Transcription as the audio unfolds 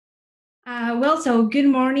So good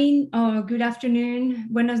morning or good afternoon,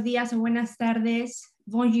 buenos días o buenas tardes,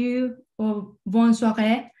 bonjour or bonne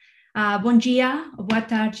soirée, bon dia or boa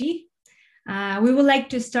tarde. We would like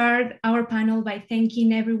to start our panel by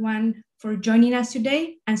thanking everyone for joining us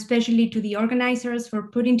today, and especially to the organizers for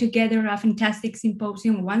putting together a fantastic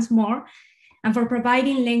symposium once more, and for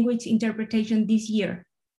providing language interpretation this year.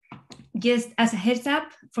 Just as a heads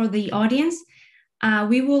up for the audience,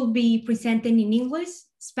 we will be presenting in English,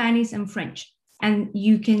 Spanish, and French, and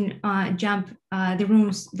you can jump the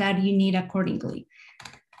rooms that you need accordingly.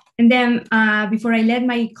 And then before I let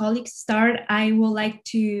my colleagues start, I would like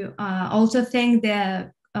to also thank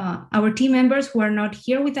our team members who are not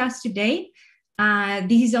here with us today.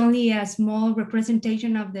 This is only a small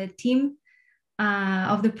representation of the team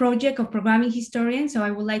of the project of programming historians, so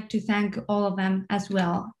I would like to thank all of them as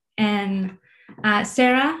well. And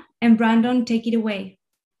Sarah and Brandon, take it away.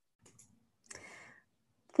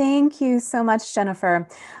 Thank you so much, Jennifer.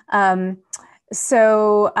 And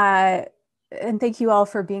thank you all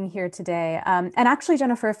for being here today. And actually,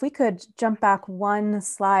 Jennifer, if we could jump back one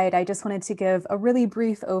slide, I just wanted to give a really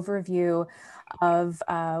brief overview of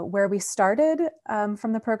where we started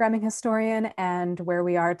from the programming historian and where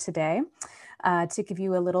we are today, to give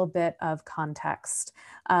you a little bit of context.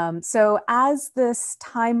 So as this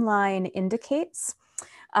timeline indicates,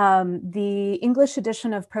 the English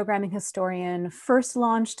edition of Programming Historian first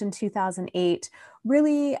launched in 2008,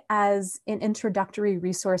 really as an introductory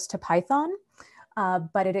resource to Python,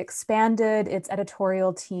 but it expanded its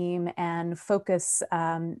editorial team and focus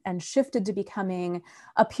and shifted to becoming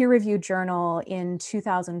a peer-reviewed journal in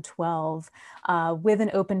 2012 with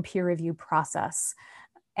an open peer review process.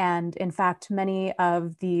 And in fact, many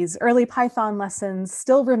of these early Python lessons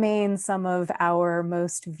still remain some of our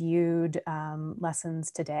most viewed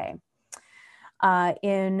lessons today.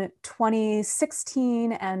 In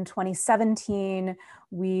 2016 and 2017,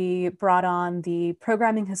 we brought on the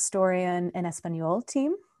Programming Historian en Español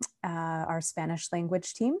team, our Spanish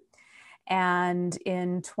language team. And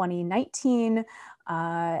in 2019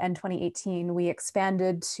 and 2018, we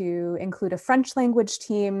expanded to include a French language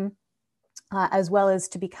team, as well as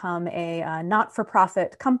to become a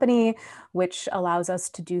not-for-profit company, which allows us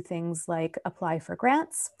to do things like apply for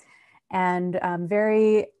grants. And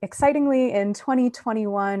very excitingly, in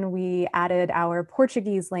 2021, we added our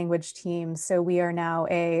Portuguese language team. So we are now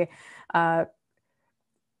a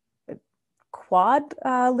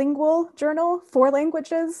quadlingual journal, 4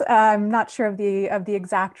 languages. I'm not sure of the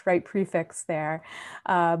exact right prefix there,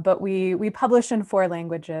 but we publish in 4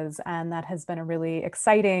 languages, and that has been a really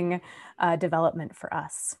exciting development for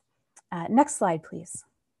us. Next slide, please.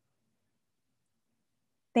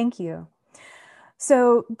 Thank you.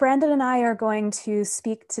 So Brandon and I are going to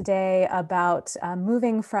speak today about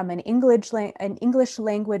moving from an English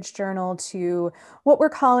language journal to what we're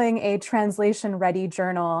calling a translation-ready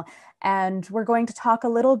journal. And we're going to talk a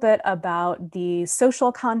little bit about the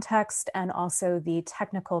social context and also the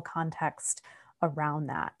technical context around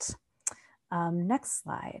that. Next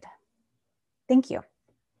slide. Thank you.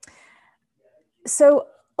 So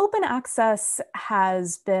open access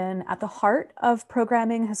has been at the heart of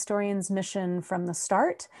Programming Historian's mission from the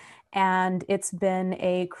start, and it's been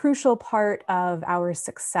a crucial part of our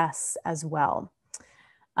success as well.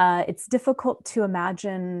 It's difficult to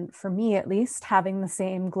imagine, for me at least, having the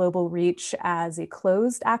same global reach as a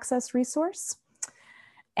closed access resource.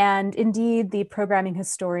 And indeed, the Programming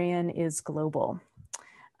Historian is global.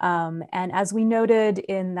 And as we noted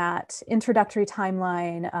in that introductory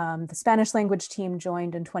timeline, the Spanish language team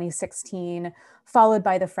joined in 2016, followed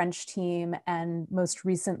by the French team, and most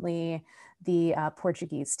recently, the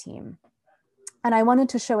Portuguese team. And I wanted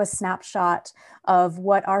to show a snapshot of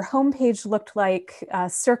what our homepage looked like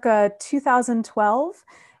circa 2012.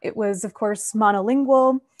 It was, of course,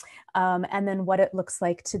 monolingual. And then what it looks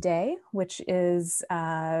like today, which is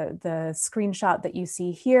the screenshot that you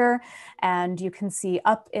see here. And you can see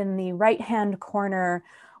up in the right-hand corner,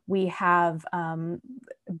 we have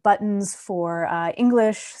buttons for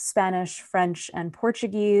English, Spanish, French, and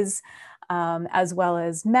Portuguese, as well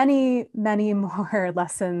as many, many more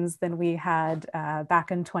lessons than we had back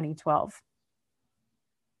in 2012.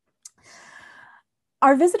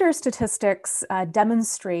 Our visitor statistics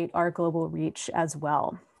demonstrate our global reach as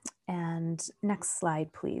well. And next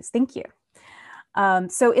slide, please. Thank you.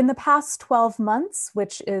 So in the past 12 months,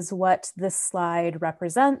 which is what this slide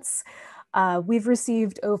represents, we've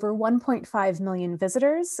received over 1.5 million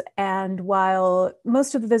visitors. And while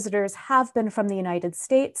most of the visitors have been from the United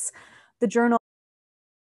States, the journal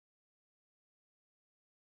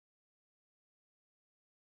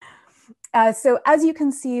So as you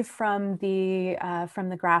can see from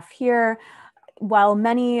the graph here, while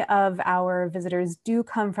many of our visitors do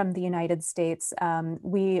come from the United States,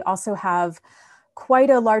 we also have quite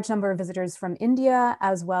a large number of visitors from India,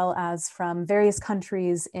 as well as from various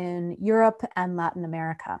countries in Europe and Latin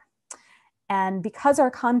America. And because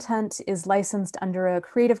our content is licensed under a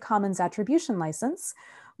Creative Commons attribution license,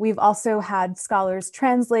 we've also had scholars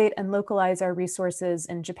translate and localize our resources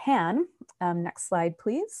in Japan. Next slide,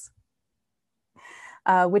 please.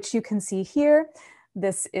 Which you can see here.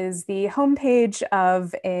 This is the homepage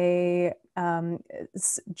of a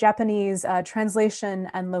Japanese translation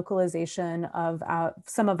and localization of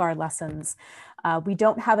some of our lessons. We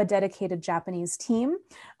don't have a dedicated Japanese team,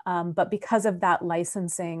 but because of that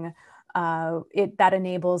licensing, that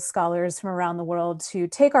enables scholars from around the world to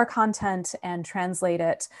take our content and translate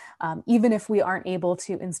it, even if we aren't able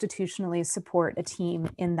to institutionally support a team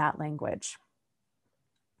in that language.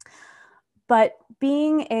 But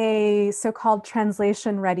being a so-called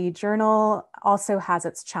translation-ready journal also has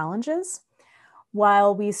its challenges.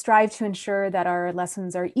 While we strive to ensure that our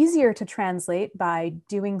lessons are easier to translate by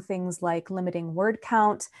doing things like limiting word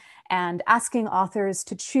count and asking authors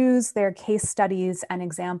to choose their case studies and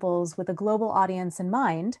examples with a global audience in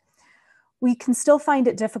mind, we can still find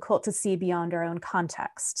it difficult to see beyond our own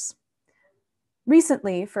contexts.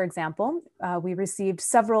 Recently, for example, we received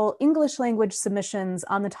several English language submissions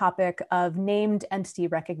on the topic of named entity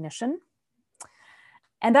recognition.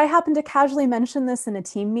 And I happened to casually mention this in a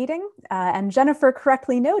team meeting, and Jennifer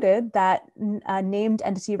correctly noted that named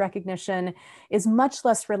entity recognition is much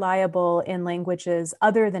less reliable in languages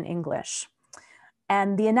other than English.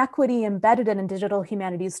 And the inequity embedded in digital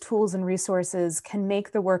humanities tools and resources can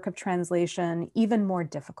make the work of translation even more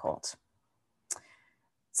difficult.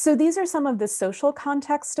 So these are some of the social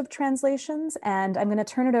context of translations, and I'm going to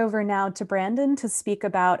turn it over now to Brandon to speak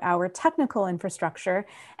about our technical infrastructure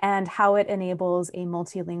and how it enables a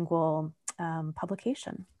multilingual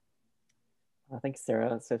publication. Thanks,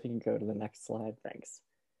 Sarah. So if you can go to the next slide, thanks.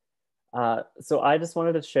 So I just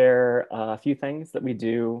wanted to share a few things that we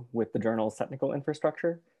do with the journal's technical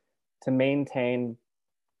infrastructure to maintain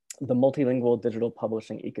the multilingual digital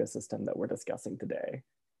publishing ecosystem that we're discussing today.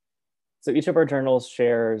 So each of our journals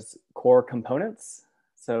shares core components.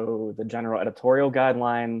 So the general editorial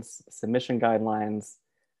guidelines, submission guidelines,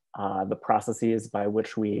 the processes by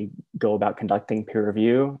which we go about conducting peer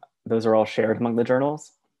review, those are all shared among the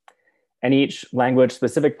journals. And each language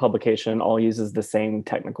specific publication all uses the same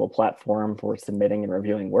technical platform for submitting and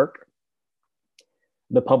reviewing work.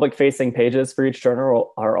 The public facing pages for each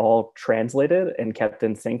journal are all translated and kept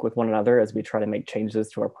in sync with one another as we try to make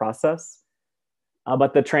changes to our process.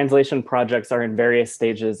 But the translation projects are in various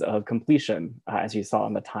stages of completion, as you saw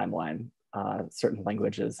on the timeline. Certain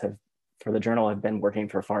languages for the journal have been working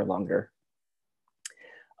for far longer.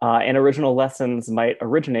 And original lessons might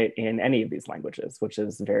originate in any of these languages, which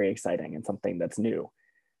is very exciting and something that's new.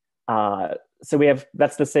 So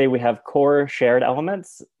that's to say we have core shared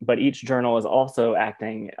elements, but each journal is also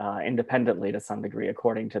acting independently to some degree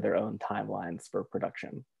according to their own timelines for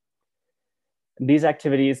production. These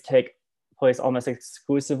activities take place almost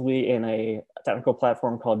exclusively in a technical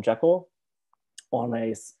platform called Jekyll on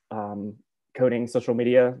a coding social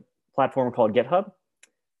media platform called GitHub.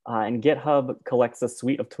 And GitHub collects a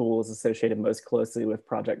suite of tools associated most closely with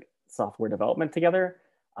project software development together,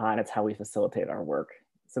 and it's how we facilitate our work.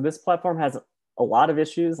 So this platform has a lot of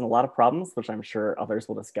issues and a lot of problems, which I'm sure others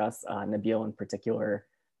will discuss, Nabeel in particular,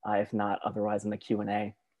 if not otherwise in the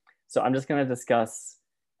Q&A. So I'm just going to discuss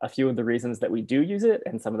a few of the reasons that we do use it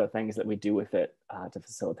and some of the things that we do with it to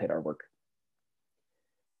facilitate our work.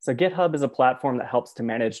 So GitHub is a platform that helps to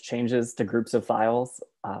manage changes to groups of files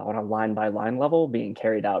on a line-by-line level being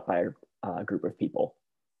carried out by a group of people.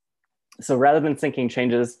 So rather than syncing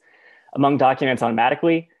changes among documents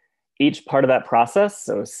automatically, each part of that process,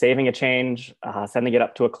 so saving a change, sending it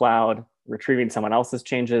up to a cloud, retrieving someone else's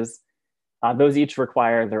changes, those each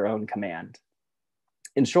require their own command.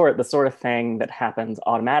 In short, the sort of thing that happens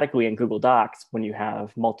automatically in Google Docs when you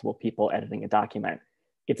have multiple people editing a document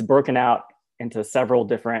gets broken out into several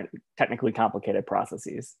different technically complicated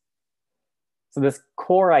processes. So this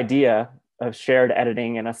core idea of shared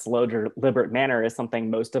editing in a slow, deliberate manner is something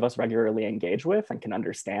most of us regularly engage with and can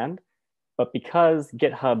understand. But because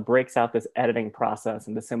GitHub breaks out this editing process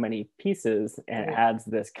into so many pieces and adds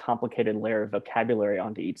this complicated layer of vocabulary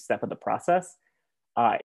onto each step of the process,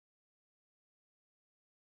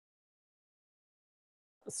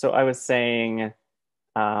 so I was saying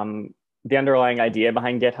the underlying idea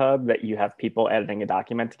behind GitHub that you have people editing a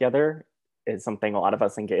document together is something a lot of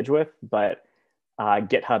us engage with, but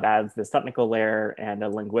GitHub adds this technical layer and a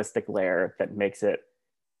linguistic layer that makes it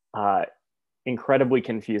incredibly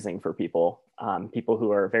confusing for people, people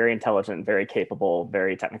who are very intelligent, very capable,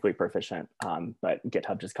 very technically proficient, but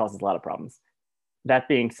GitHub just causes a lot of problems. That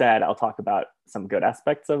being said, I'll talk about some good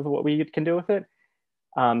aspects of what we can do with it.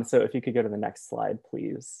 So if you could go to the next slide,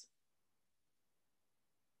 please.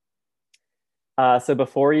 So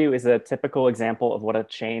before you is a typical example of what a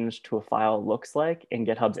change to a file looks like in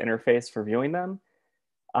GitHub's interface for viewing them.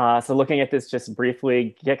 So looking at this just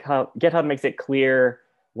briefly, GitHub makes it clear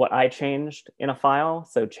what I changed in a file.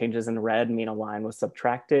 So changes in red mean a line was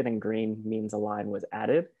subtracted and green means a line was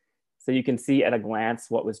added. So you can see at a glance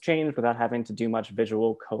what was changed without having to do much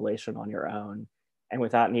visual collation on your own and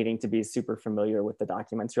without needing to be super familiar with the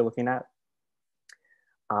documents you're looking at.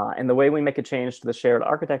 And the way we make a change to the shared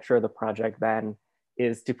architecture of the project then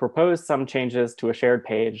is to propose some changes to a shared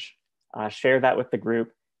page, share that with the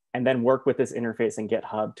group, and then work with this interface in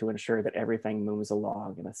GitHub to ensure that everything moves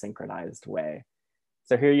along in a synchronized way.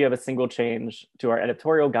 So here you have a single change to our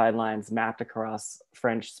editorial guidelines mapped across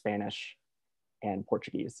French, Spanish, and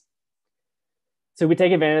Portuguese. So we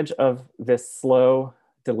take advantage of this slow,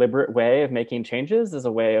 deliberate way of making changes as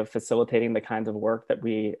a way of facilitating the kinds of work that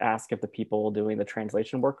we ask of the people doing the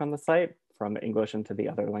translation work on the site from English into the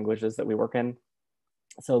other languages that we work in.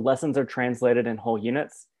 So lessons are translated in whole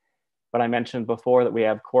units, but I mentioned before that we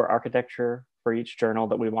have core architecture for each journal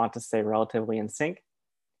that we want to stay relatively in sync.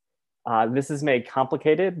 This is made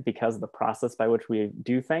complicated because the process by which we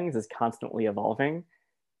do things is constantly evolving.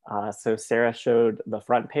 So Sarah showed the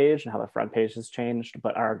front page and how the front page has changed,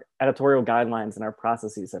 but our editorial guidelines and our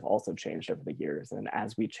processes have also changed over the years. And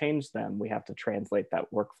as we change them, we have to translate that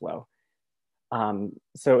workflow.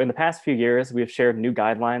 So in the past few years, we've shared new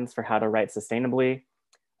guidelines for how to write sustainably,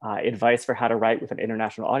 advice for how to write with an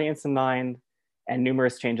international audience in mind, and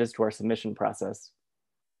numerous changes to our submission process.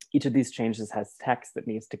 Each of these changes has text that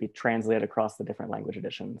needs to be translated across the different language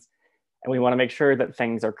editions. And we want to make sure that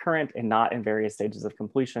things are current and not in various stages of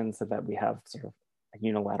completion so that we have sort of a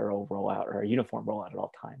unilateral rollout or a uniform rollout at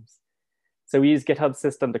all times. So we use GitHub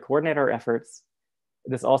system to coordinate our efforts.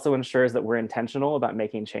 This also ensures that we're intentional about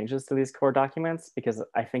making changes to these core documents because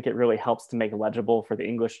I think it really helps to make legible for the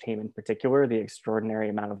English team in particular, the extraordinary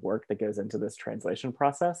amount of work that goes into this translation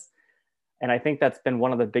process. And I think that's been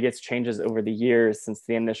one of the biggest changes over the years since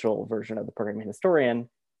the initial version of the Programming Historian,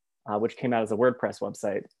 which came out as a WordPress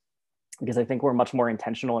website. Because I think we're much more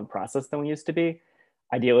intentional in process than we used to be.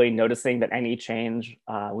 Ideally, noticing that any change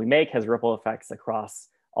we make has ripple effects across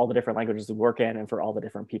all the different languages we work in and for all the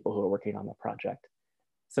different people who are working on the project.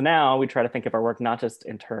 So now we try to think of our work not just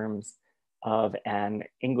in terms of an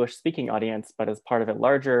English-speaking audience, but as part of a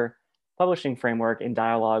larger publishing framework in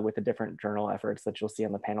dialogue with the different journal efforts that you'll see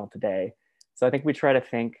on the panel today. So I think we try to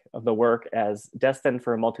think of the work as destined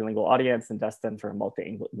for a multilingual audience and destined for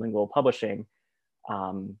multilingual publishing.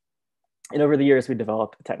 And over the years, we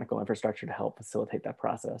developed a technical infrastructure to help facilitate that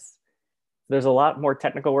process. There's a lot more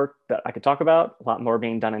technical work that I could talk about, a lot more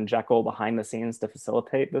being done in Jekyll behind the scenes to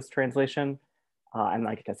facilitate this translation. And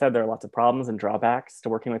like I said, there are lots of problems and drawbacks to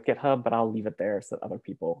working with GitHub, but I'll leave it there so that other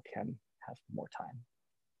people can have more time.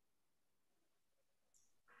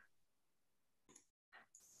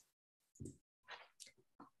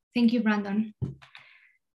 Thank you, Brandon.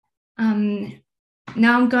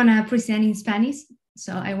 Now I'm gonna present in Spanish.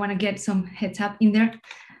 So I want to get some heads up in there.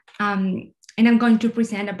 And I'm going to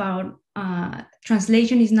present about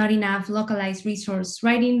translation is not enough, localized resource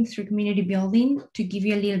writing through community building, to give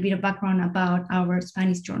you a little bit of background about our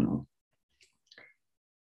Spanish journal.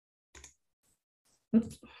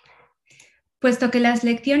 Oops. Puesto que las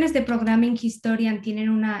lecciones de Programming Historian tienen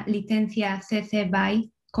una licencia CC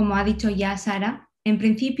BY, como ha dicho ya Sara, en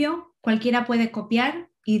principio cualquiera puede copiar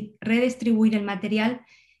y redistribuir el material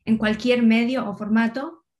en cualquier medio o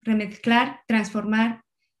formato, remezclar, transformar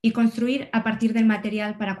y construir a partir del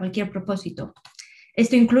material para cualquier propósito.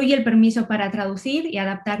 Esto incluye el permiso para traducir y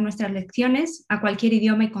adaptar nuestras lecciones a cualquier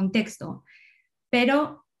idioma y contexto,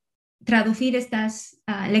 pero traducir estas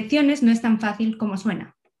lecciones no es tan fácil como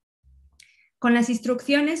suena. Con las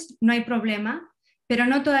instrucciones no hay problema, pero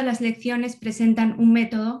no todas las lecciones presentan un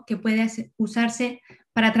método que puede usarse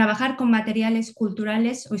para trabajar con materiales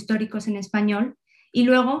culturales o históricos en español. Y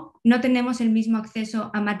luego no tenemos el mismo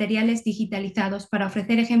acceso a materiales digitalizados para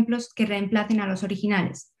ofrecer ejemplos que reemplacen a los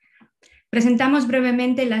originales. Presentamos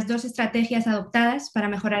brevemente las dos estrategias adoptadas para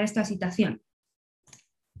mejorar esta situación.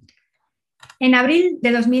 En abril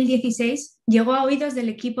de 2016 llegó a oídos del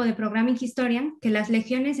equipo de Programming Historian que las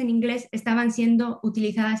lecciones en inglés estaban siendo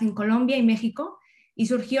utilizadas en Colombia y México y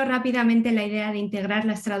surgió rápidamente la idea de integrar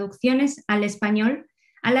las traducciones al español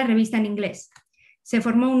a la revista en inglés. se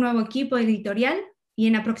formó un nuevo equipo editorial y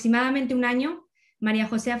en aproximadamente un año, María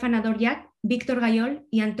José Afanador Yac, Víctor Gayol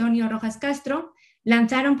y Antonio Rojas Castro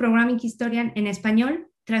lanzaron Programming Historian en español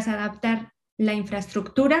tras adaptar la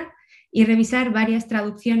infraestructura y revisar varias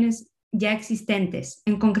traducciones ya existentes,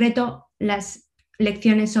 en concreto las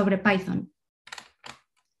lecciones sobre Python.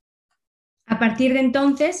 A partir de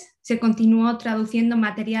entonces, se continuó traduciendo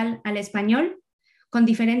material al español con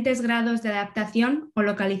diferentes grados de adaptación o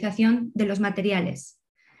localización de los materiales.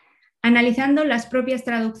 Analizando las propias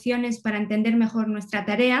traducciones para entender mejor nuestra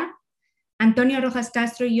tarea, Antonio Rojas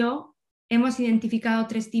Castro y yo hemos identificado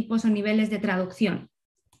 3 tipos o niveles de traducción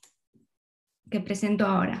que presento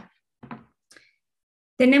ahora.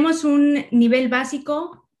 Tenemos un nivel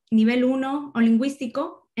básico, nivel 1 o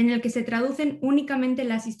lingüístico, en el que se traducen únicamente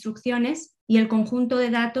las instrucciones y el conjunto de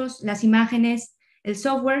datos, las imágenes, el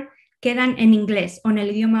software, quedan en inglés o en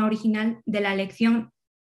el idioma original de la lección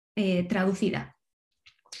traducida.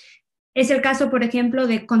 Es el caso, por ejemplo,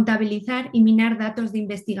 de contabilizar y minar datos de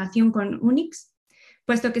investigación con Unix,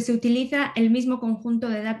 puesto que se utiliza el mismo conjunto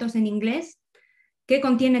de datos en inglés que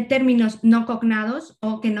contiene términos no cognados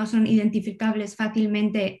o que no son identificables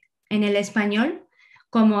fácilmente en el español,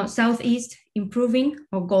 como Southeast, Improving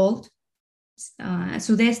o Gold,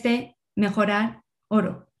 Sudeste, Mejorar,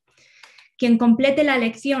 Oro. Quien complete la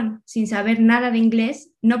lección sin saber nada de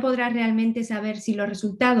inglés no podrá realmente saber si los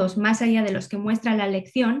resultados, más allá de los que muestra la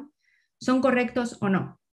lección, son correctos o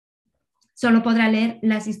no. Solo podrá leer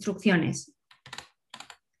las instrucciones.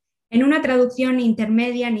 En una traducción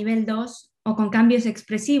intermedia nivel 2 o con cambios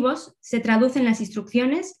expresivos, se traducen las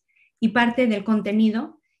instrucciones y parte del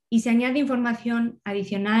contenido y se añade información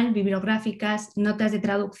adicional, bibliográficas, notas de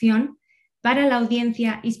traducción para la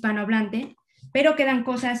audiencia hispanohablante, pero quedan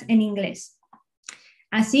cosas en inglés.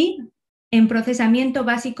 Así, en procesamiento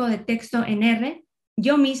básico de texto en R,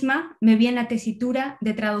 yo misma me vi en la tesitura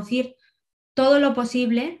de traducir todo lo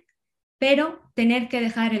posible, pero tener que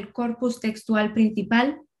dejar el corpus textual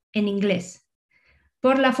principal en inglés,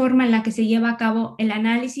 por la forma en la que se lleva a cabo el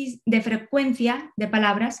análisis de frecuencia de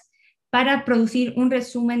palabras para producir un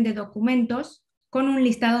resumen de documentos con un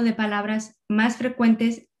listado de palabras más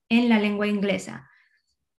frecuentes en la lengua inglesa.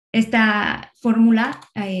 Esta fórmula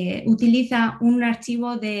utiliza un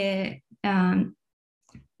archivo de 1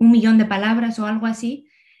 millón de palabras o algo así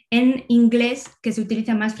en inglés que se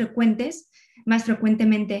utiliza más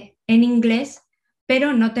frecuentemente en inglés,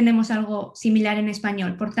 pero no tenemos algo similar en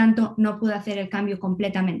español, por tanto no pude hacer el cambio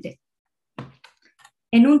completamente.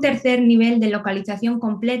 En un tercer nivel de localización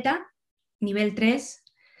completa, nivel 3,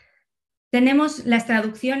 tenemos las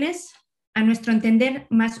traducciones a nuestro entender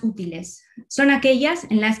más útiles. Son aquellas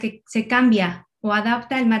en las que se cambia o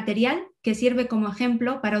adapta el material que sirve como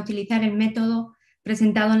ejemplo para utilizar el método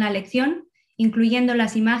presentado en la lección, incluyendo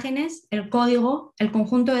las imágenes, el código, el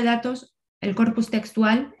conjunto de datos, el corpus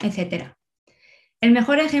textual, etc. El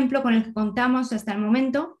mejor ejemplo con el que contamos hasta el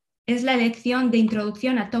momento es la lección de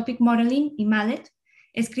Introducción a Topic Modeling y Mallet,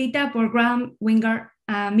 escrita por Graham Wingard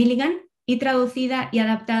Milligan y traducida y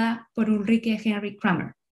adaptada por Ulrike Henry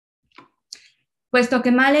Kramer. Puesto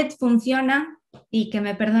que Mallet funciona, y que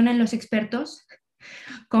me perdonen los expertos,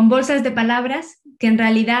 con bolsas de palabras que en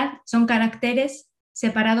realidad son caracteres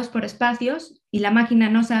separados por espacios y la máquina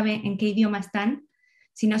no sabe en qué idioma están,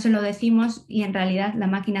 si no se lo decimos y en realidad la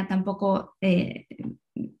máquina tampoco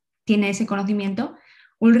tiene ese conocimiento,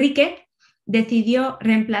 Ulrike decidió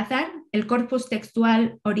reemplazar el corpus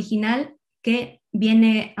textual original que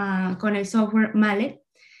viene con el software Mallet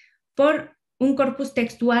por un corpus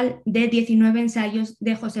textual de 19 ensayos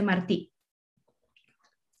de José Martí.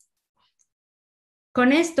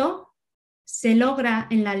 Con esto se logra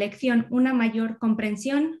en la lección una mayor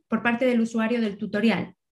comprensión por parte del usuario del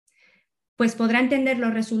tutorial, pues podrá entender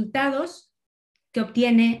los resultados que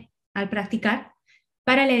obtiene al practicar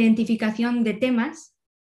para la identificación de temas,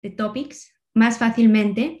 de topics, más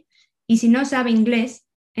fácilmente, y si no sabe inglés,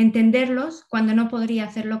 entenderlos cuando no podría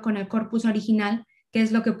hacerlo con el corpus original, que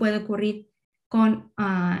es lo que puede ocurrir con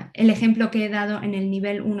el ejemplo que he dado en el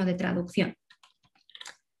nivel 1 de traducción.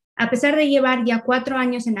 A pesar de llevar ya 4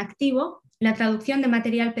 años en activo, la traducción de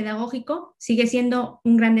material pedagógico sigue siendo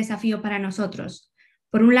un gran desafío para nosotros.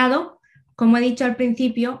 Por un lado, como he dicho al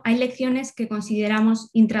principio, hay lecciones que consideramos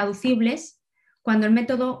intraducibles cuando el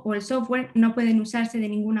método o el software no pueden usarse de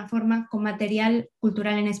ninguna forma con material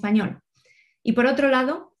cultural en español. Y por otro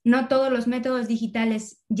lado, no todos los métodos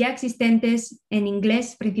digitales ya existentes en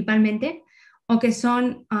inglés principalmente o que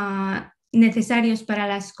son necesarios para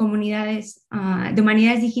las comunidades de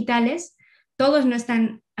humanidades digitales, todos no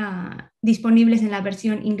están disponibles en la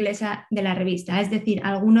versión inglesa de la revista. Es decir,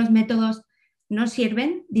 algunos métodos no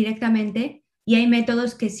sirven directamente y hay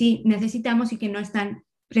métodos que sí necesitamos y que no están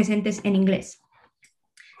presentes en inglés.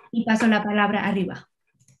 Y paso la palabra a Riva.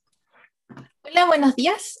 Hola, buenos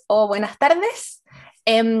días o buenas tardes.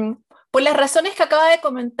 Por las razones que acaba de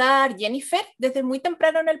comentar Jennifer, desde muy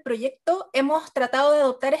temprano en el proyecto hemos tratado de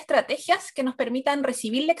adoptar estrategias que nos permitan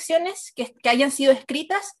recibir lecciones que hayan sido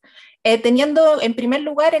escritas, teniendo en primer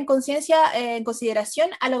lugar en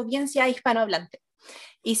consideración a la audiencia hispanohablante.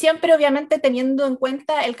 Y siempre, obviamente, teniendo en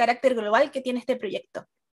cuenta el carácter global que tiene este proyecto.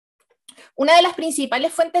 Una de las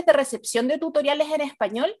principales fuentes de recepción de tutoriales en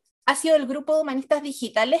español ha sido el grupo de humanistas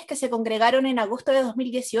digitales que se congregaron en agosto de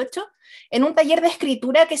 2018 en un taller de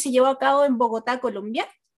escritura que se llevó a cabo en Bogotá, Colombia.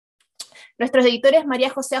 Nuestros editores María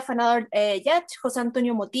José Afanador Yach, José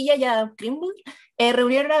Antonio Motilla y Adam Krimbull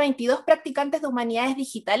reunieron a 22 practicantes de humanidades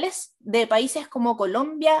digitales de países como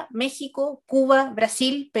Colombia, México, Cuba,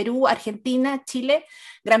 Brasil, Perú, Argentina, Chile,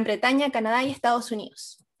 Gran Bretaña, Canadá y Estados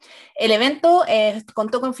Unidos. El evento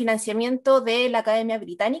contó con financiamiento de la Academia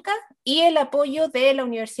Británica y el apoyo de la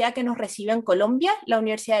universidad que nos recibió en Colombia, la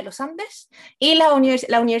Universidad de los Andes y la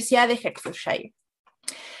Universidad de Hertfordshire.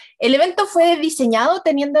 El evento fue diseñado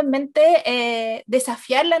teniendo en mente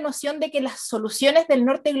desafiar la noción de que las soluciones del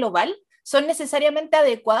norte global son necesariamente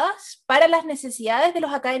adecuadas para las necesidades de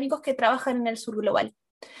los académicos que trabajan en el sur global.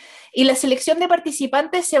 Y la selección de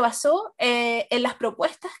participantes se basó en las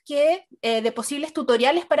propuestas de posibles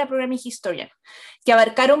tutoriales para Programming Historian, que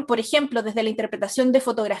abarcaron, por ejemplo, desde la interpretación de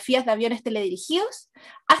fotografías de aviones teledirigidos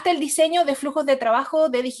hasta el diseño de flujos de trabajo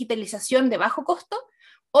de digitalización de bajo costo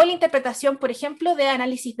o la interpretación, por ejemplo, de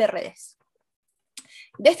análisis de redes.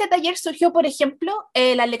 De este taller surgió, por ejemplo,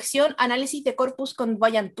 la lección Análisis de Corpus con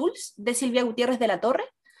Voyant Tools de Silvia Gutiérrez de la Torre.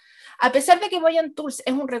 A pesar de que Voyant Tools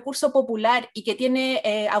es un recurso popular y que tiene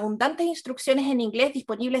abundantes instrucciones en inglés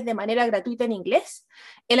disponibles de manera gratuita en inglés,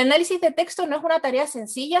 el análisis de texto no es una tarea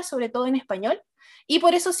sencilla, sobre todo en español, y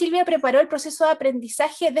por eso Silvia preparó el proceso de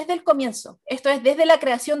aprendizaje desde el comienzo, esto es, desde la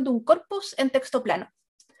creación de un corpus en texto plano.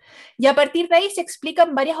 Y a partir de ahí se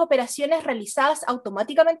explican varias operaciones realizadas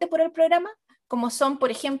automáticamente por el programa, como son, por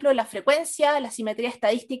ejemplo, la frecuencia, la simetría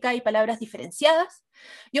estadística y palabras diferenciadas,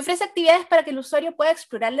 y ofrece actividades para que el usuario pueda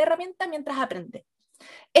explorar la herramienta mientras aprende.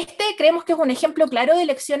 Creemos que es un ejemplo claro de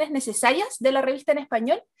lecciones necesarias de la revista en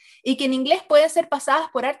español y que en inglés pueden ser pasadas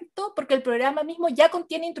por alto porque el programa mismo ya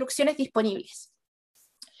contiene instrucciones disponibles.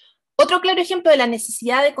 Otro claro ejemplo de la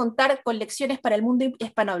necesidad de contar con lecciones para el mundo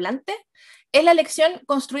hispanohablante es la lección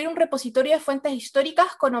Construir un repositorio de fuentes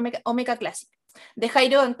históricas con Omeka Classic, de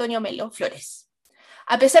Jairo Antonio Melo Flores.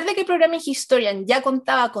 A pesar de que Programming Historian ya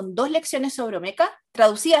contaba con 2 lecciones sobre Omeka,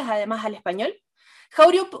 traducidas además al español,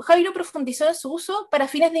 Jairo profundizó en su uso para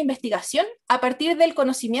fines de investigación a partir del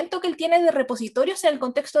conocimiento que él tiene de repositorios en el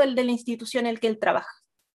contexto de la institución en el que él trabaja.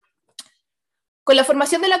 Con la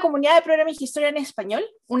formación de la comunidad de Programming Historian en español,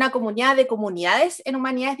 una comunidad de comunidades en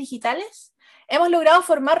humanidades digitales, hemos logrado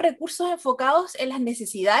formar recursos enfocados en las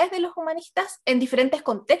necesidades de los humanistas en diferentes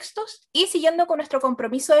contextos y siguiendo con nuestro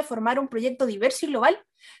compromiso de formar un proyecto diverso y global,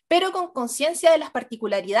 pero con conciencia de las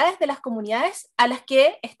particularidades de las comunidades a las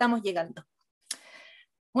que estamos llegando.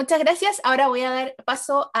 Muchas gracias. Ahora voy a dar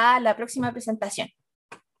paso a la próxima presentación.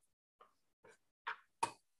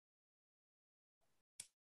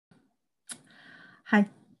 Hi.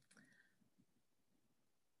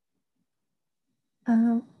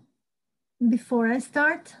 Before I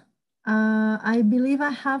start, I believe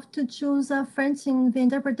I have to choose French in the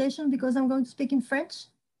interpretation because I'm going to speak in French.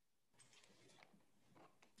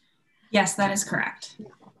 Yes, that is correct.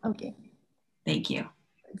 Okay. Thank you.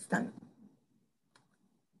 It's done.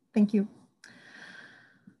 Thank you.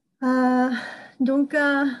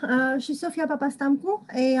 Je suis Sofia Papastamkou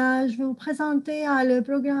et je vais vous présenter le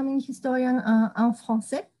Programming Historian en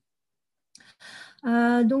français.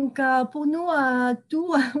 Pour nous,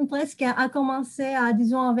 tout presque a commencé,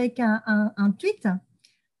 disons, avec un tweet.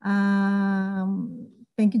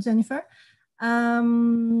 Thank you, Jennifer.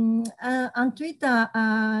 Un tweet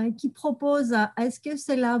qui propose, est-ce que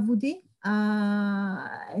cela vous dit?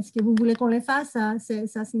 Est-ce que vous voulez qu'on le fasse?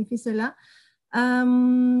 Ça signifie cela. Un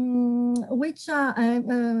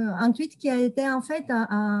tweet qui a été en fait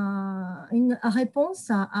une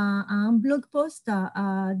réponse à un blog post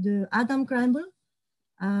de Adam Krimbull.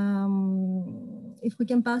 If we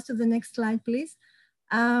can pass to the next slide, please.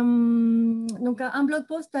 Donc, un blog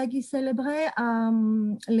post qui célébrait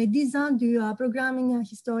les 10 ans du Programming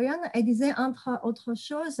Historian et disait, entre autres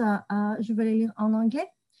choses, je vais le lire en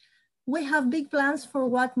anglais, "We have big plans for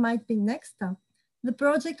what might be next. The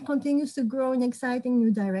project continues to grow in exciting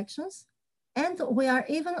new directions, and we are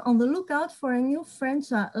even on the lookout for a new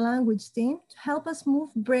French language team to help us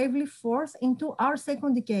move bravely forth into our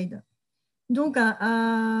second decade. Donc,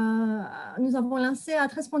 nous avons lancé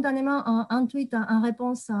très spontanément un tweet en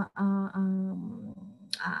réponse à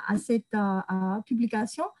cette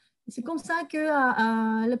publication. C'est comme ça que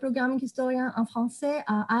le programme historien en français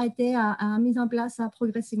a été mis en place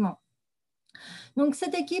progressivement. Donc,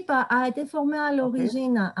 cette équipe a été formée à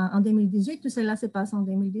l'origine en 2018. Tout cela se passe en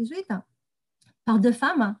 2018 par deux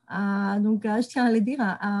femmes. Donc, je tiens à le dire,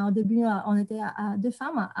 au début, on était deux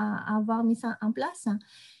femmes à avoir mis ça en place,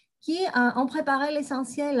 qui ont préparé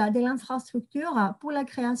l'essentiel de l'infrastructure pour la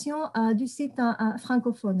création du site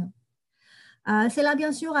francophone. Cela,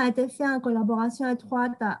 bien sûr, a été fait en collaboration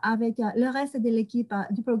étroite avec le reste de l'équipe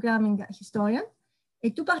du Programming Historian,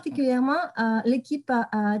 et tout particulièrement l'équipe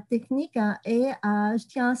technique. Et je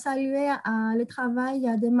tiens à saluer le travail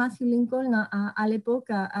de Matthew Lincoln à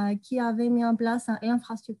l'époque, qui avait mis en place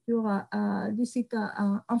l'infrastructure du site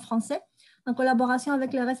en français, en collaboration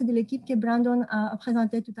avec le reste de l'équipe que Brandon a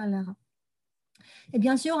présenté tout à l'heure. Et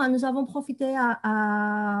bien sûr, nous avons profité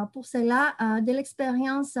pour cela de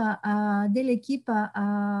l'expérience de l'équipe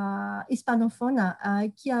hispanophone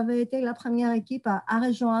qui avait été la première équipe à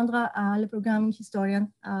rejoindre le programme Historian,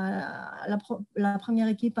 la première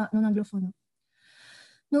équipe non anglophone.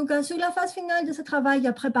 Donc, sur la phase finale de ce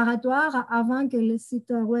travail préparatoire, avant que le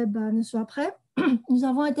site web ne soit prêt, nous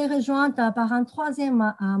avons été rejointes par un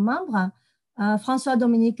troisième membre,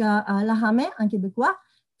 François-Dominique Lahamé, un Québécois,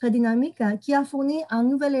 très dynamique, qui a fourni un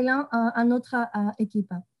nouvel élan à notre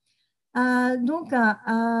équipe. Donc,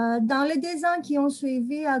 dans les 2 ans qui ont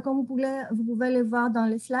suivi, comme vous pouvez le voir dans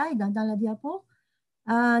les slides, dans la diapo,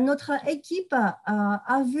 notre équipe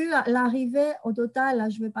a vu l'arrivée au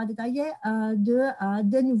total, je ne vais pas détailler,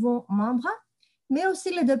 de nouveaux membres, mais aussi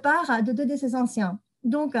le départ de 2 de ses anciens.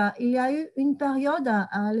 Donc, il y a eu une période,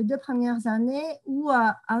 les 2 premières années, où,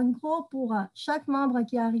 en gros, pour chaque membre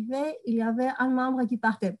qui arrivait, il y avait un membre qui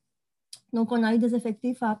partait. Donc, on a eu des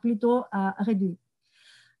effectifs plutôt réduits.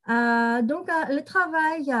 Donc, le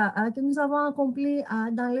travail que nous avons accompli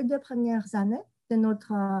dans les 2 premières années de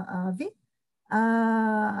notre vie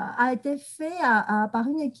a été fait par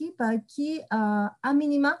une équipe qui, à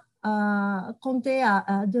minima, comptait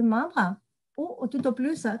 2 membres, ou tout au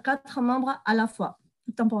plus 4 membres à la fois,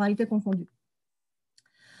 toutes temporalités confondues.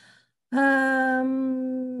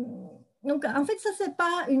 Donc, en fait, ça, ce n'est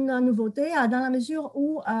pas une nouveauté dans la mesure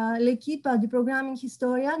où l'équipe du Programming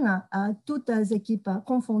Historian, toutes les équipes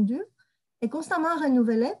confondues, est constamment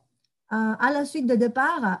renouvelée à la suite de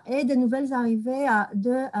départs et de nouvelles arrivées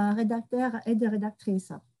de rédacteurs et de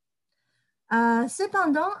rédactrices.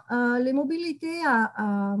 Cependant, les mobilités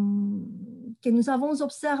que nous avons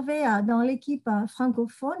observées dans l'équipe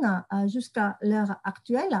francophone jusqu'à l'heure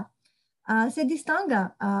actuelle se distinguent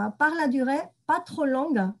par la durée pas trop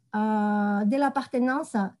longue de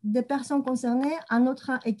l'appartenance des personnes concernées à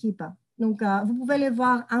notre équipe. Donc, vous pouvez les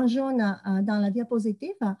voir en jaune dans la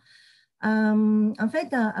diapositive. En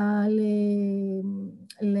fait,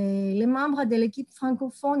 les membres de l'équipe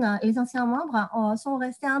francophone, les anciens membres, sont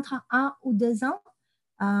restés entre 1 ou 2 ans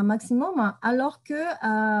maximum, alors que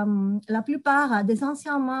la plupart des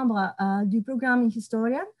anciens membres du programme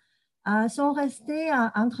Historian sont restés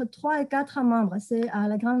entre 3 et 4 membres. C'est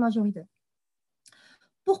la grande majorité.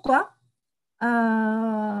 Pourquoi?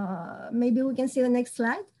 Maybe we can see the next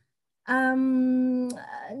slide.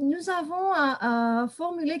 Nous avons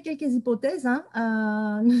formulé quelques hypothèses. Nous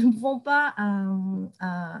ne pouvons pas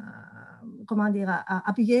comment dire,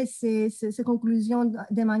 appuyer ces conclusions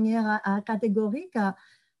de manière catégorique.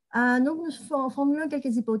 Donc, nous formulons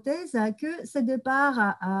quelques hypothèses que ces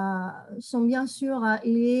départs sont bien sûr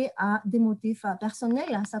liés à des motifs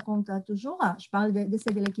personnels. Ça compte toujours. Je parle de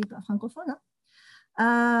ceux de l'équipe francophone.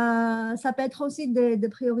 Ça peut être aussi des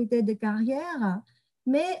priorités de carrière.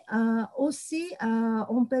 Mais aussi,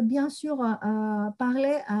 on peut bien sûr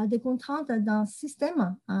parler des contraintes d'un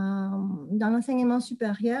système, dans l'enseignement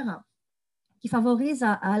supérieur, qui favorise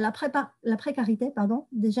la précarité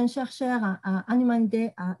des jeunes chercheurs en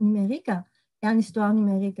humanité numérique et en histoire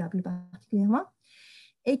numérique plus particulièrement,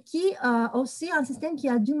 et qui aussi un système qui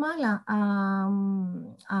a du mal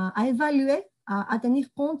à évaluer, à tenir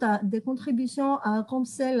compte des contributions comme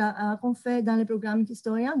celles qu'on fait dans les programmes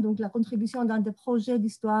historiens, donc la contribution dans des projets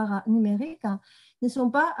d'histoire numérique, ne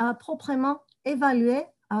sont pas proprement évaluées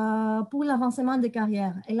pour l'avancement des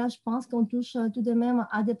carrières. Et là, je pense qu'on touche tout de même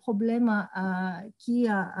à des problèmes qui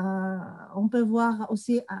on peut voir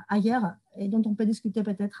aussi ailleurs et dont on peut discuter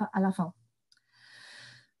peut-être à la fin.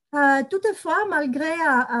 Toutefois, malgré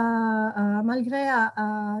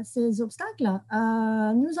ces obstacles,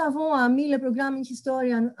 nous avons mis le programme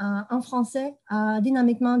Historian en français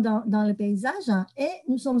dynamiquement dans le paysage et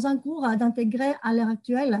nous sommes en cours d'intégrer à l'heure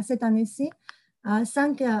actuelle, cette année-ci,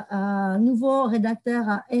 5 nouveaux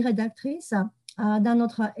rédacteurs et rédactrices dans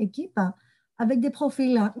notre équipe avec des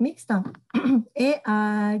profils mixtes et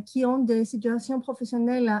qui ont des situations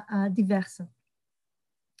professionnelles diverses.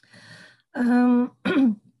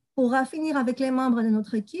 Pour finir avec les membres de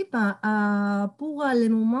notre équipe, pour le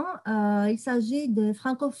moment, il s'agit de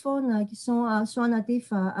francophones qui sont soit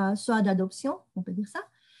natifs, soit d'adoption, on peut dire ça,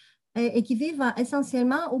 et qui vivent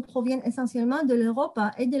essentiellement ou proviennent essentiellement de l'Europe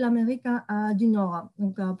et de l'Amérique du Nord,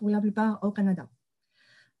 donc pour la plupart au Canada.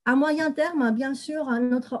 À moyen terme, bien sûr,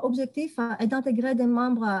 notre objectif est d'intégrer des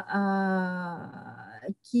membres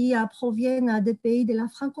qui proviennent des pays de la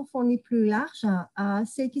francophonie plus large,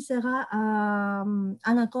 ce qui sera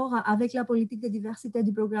en accord avec la politique de diversité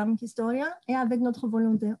du programme Historien et avec notre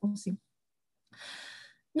volonté aussi.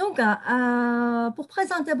 Donc, pour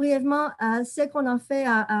présenter brièvement ce qu'on a fait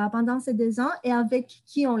pendant ces 2 ans et avec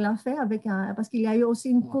qui on l'a fait, parce qu'il y a eu aussi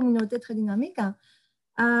une communauté très dynamique.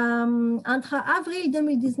 Entre avril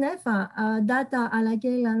 2019, date à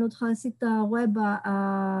laquelle notre site web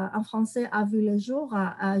en français a vu le jour,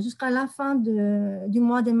 jusqu'à la fin du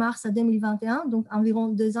mois de mars 2021, donc environ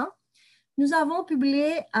 2 ans, nous avons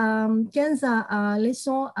publié 15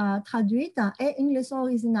 leçons traduites et une leçon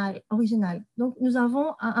originale. Donc, nous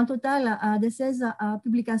avons un total de 16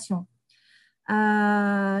 publications.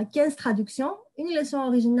 15 traductions, une leçon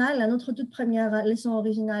originale, notre toute première leçon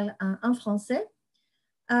originale en français.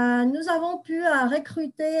 Nous avons pu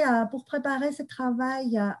recruter pour préparer ce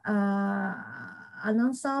travail un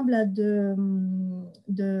ensemble de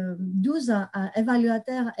 12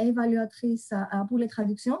 évaluateurs et évaluatrices pour les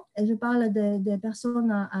traductions. Et je parle des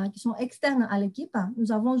personnes qui sont externes à l'équipe.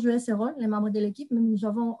 Nous avons joué ce rôle, les membres de l'équipe, mais nous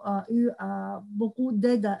avons eu beaucoup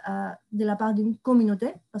d'aide de la part d'une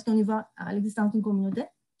communauté, parce qu'on y va à l'existence d'une communauté.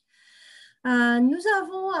 Nous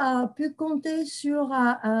avons pu compter sur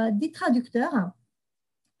 10 traducteurs.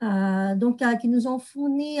 Qui nous ont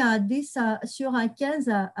fourni 10 sur 15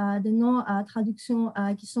 de nos traductions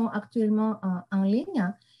qui sont actuellement en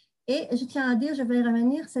ligne. Et je tiens à dire, je vais y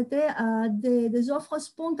revenir, c'était des offres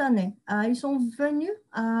spontanées. Ils sont venus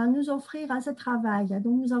nous offrir ce travail.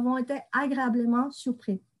 Donc, nous avons été agréablement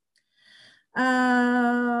surpris.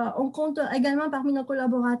 On compte également parmi nos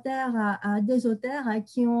collaborateurs des auteurs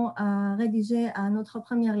qui ont rédigé notre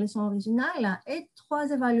première leçon originale et 3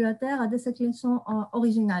 évaluateurs de cette leçon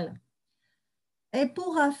originale. Et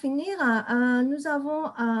pour finir, nous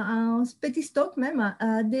avons un petit stock même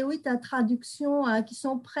des 8 traductions qui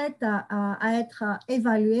sont prêtes à être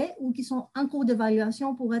évaluées ou qui sont en cours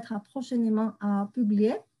d'évaluation pour être prochainement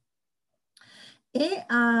publiées. Et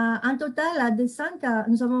un total de 5,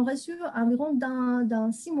 nous avons reçu environ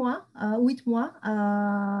dans 6 mois, 8 mois,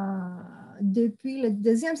 depuis le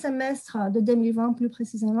 2e semestre de 2020 plus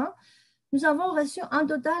précisément, nous avons reçu un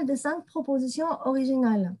total de 5 propositions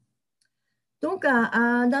originales. Donc,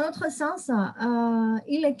 dans notre sens,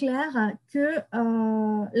 il est clair que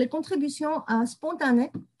les contributions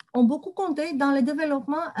spontanées ont beaucoup compté dans le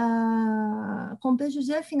développement qu'on peut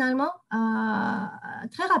juger finalement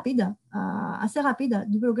très rapide, assez rapide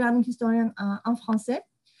du programme Historian en français,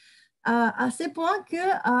 à ce point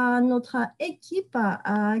que notre équipe,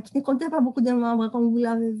 qui ne comptait pas beaucoup de membres, comme vous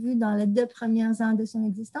l'avez vu dans les 2 premières années de son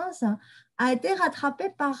existence, a été rattrapée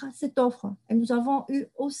par cette offre. Et nous avons eu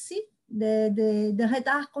aussi des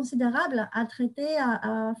retards considérables à traiter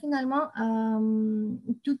finalement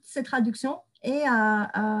toutes ces traductions et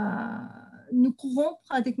nous courons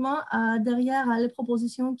pratiquement derrière les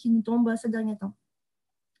propositions qui nous tombent ces derniers temps.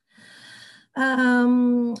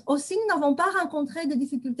 Aussi, nous n'avons pas rencontré de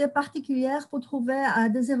difficultés particulières pour trouver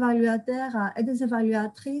des évaluateurs et des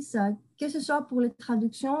évaluatrices, que ce soit pour les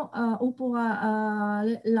traductions ou pour la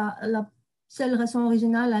seule leçon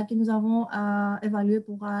originale que nous avons évaluée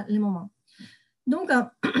pour le moment. Donc,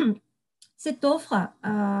 cette offre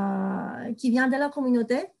qui vient de la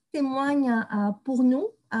communauté témoigne pour nous,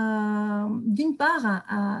 d'une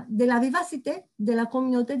part, de la vivacité de la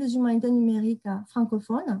communauté des humanités numériques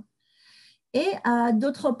francophones, et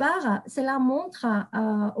d'autre part, cela montre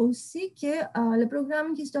aussi que le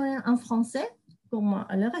programme Historien en français, comme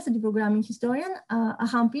le reste du programme Historien, a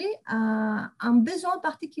rempli un besoin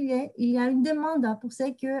particulier. Il y a une demande pour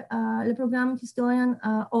ce que le programme Historien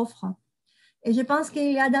offre. Et je pense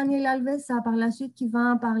qu'il y a Daniel Alves par la suite qui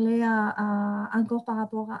va en parler encore par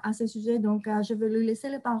rapport à ce sujet. Donc, je vais lui laisser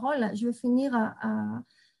les paroles. Je vais finir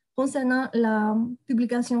concernant la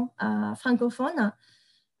publication francophone.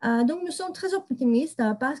 Donc, nous sommes très optimistes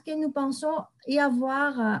parce que nous pensons y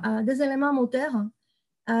avoir des éléments moteurs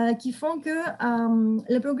qui font que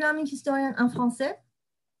le programming historien en français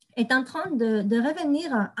est en train de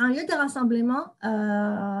revenir un lieu de rassemblement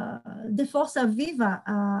des forces vives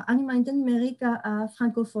en humanité numérique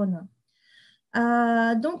francophone.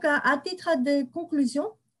 Donc, à titre de conclusion,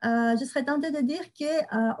 je serais tentée de dire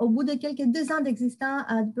qu'au bout de quelques 2 ans d'existence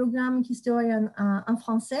du programme historien en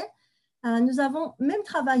français, nous avons même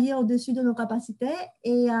travaillé au-dessus de nos capacités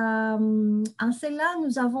et en cela,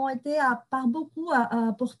 nous avons été par beaucoup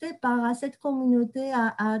portés par cette communauté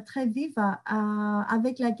très vive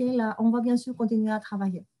avec laquelle on va bien sûr continuer à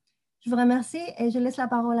travailler. Je vous remercie et je laisse la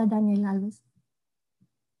parole à Daniel Alves.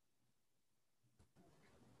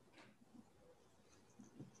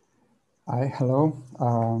 Hi, hello.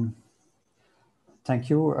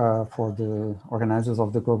 Thank you for the organizers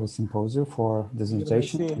of the Global Symposium for this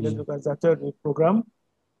invitation.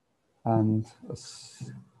 And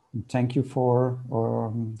thank you for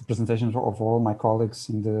the presentation of all my colleagues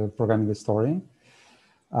in the programming historian.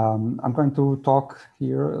 I'm going to talk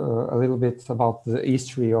here a little bit about the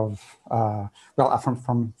history of, well,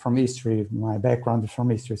 from history, my background is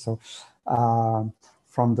from history. So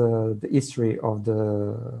from the history of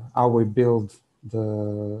how we build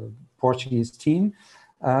the Portuguese team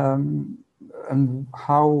and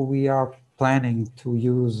how we are planning to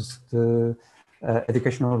use the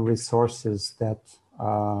educational resources that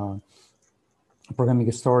programming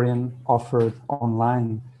historian offered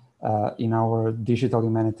online in our digital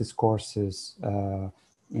humanities courses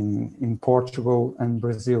in Portugal and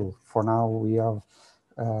Brazil. For now, we have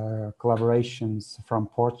collaborations from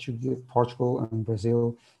Portugal and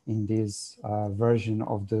Brazil in this version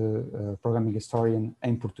of the programming historian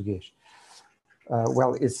in Portuguese.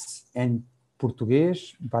 Well, it's in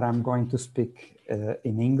Portuguese, but I'm going to speak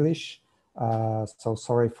in English. So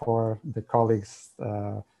sorry for the colleagues,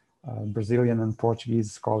 Brazilian and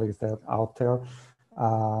Portuguese colleagues that are out there.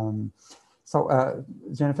 So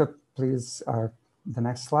Jennifer, please, the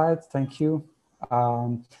next slide. Thank you.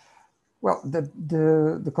 Well,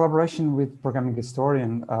 the collaboration with programming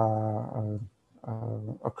historian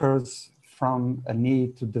occurs from a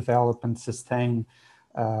need to develop and sustain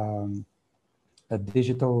a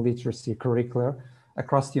digital literacy curricula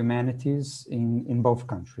across the humanities in both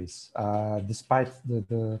countries. Despite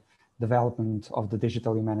the development of the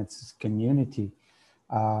digital humanities community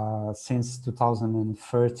since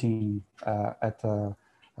 2013 at a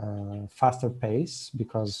faster pace,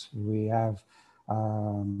 because we have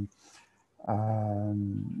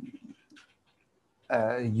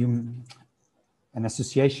an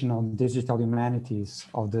association of digital humanities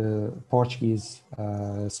of the Portuguese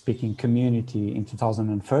speaking community in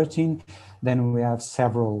 2013. Then we have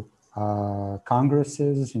several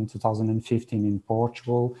congresses in 2015 in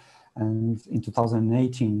Portugal and in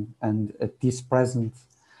 2018. And at this present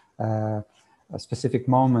a specific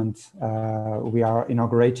moment, we are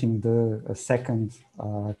inaugurating the second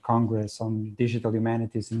Congress on Digital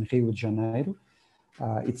Humanities in Rio de Janeiro.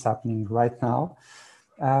 It's happening right now.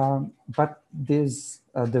 But this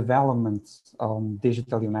development on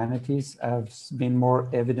digital humanities has been more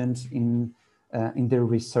evident in the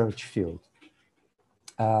research field.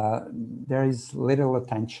 There is little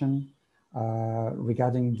attention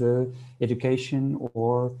regarding the education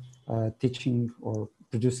or teaching or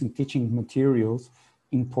producing teaching materials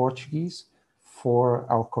in Portuguese for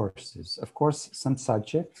our courses. Of course, some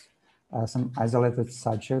subjects, some isolated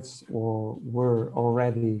subjects were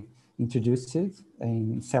already introduced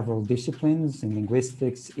in several disciplines, in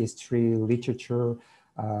linguistics, history, literature,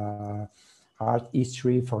 art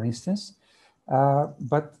history, for instance.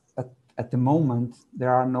 But at the moment,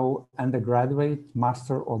 there are no undergraduate,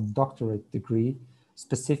 master or doctorate degree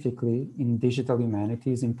specifically in digital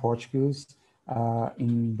humanities in Portuguese,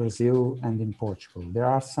 in Brazil and in Portugal. There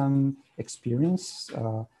are some experience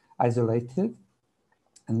isolated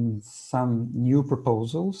and some new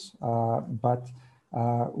proposals, but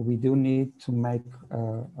we do need to make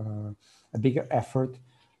a bigger effort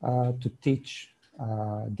to teach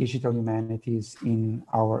digital humanities in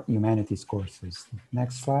our humanities courses.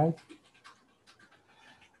 Next slide.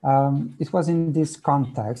 It was in this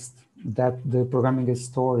context that the programming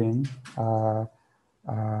historian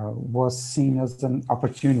was seen as an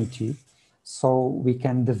opportunity, so we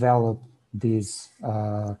can develop this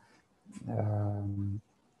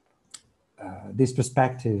this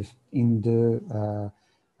perspective in the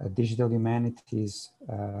digital humanities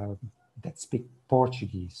that speak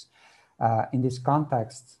Portuguese. In this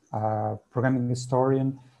context, programming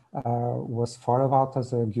historian was thought about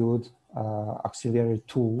as a good auxiliary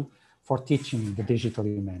tool for teaching the digital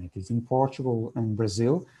humanities. In Portugal and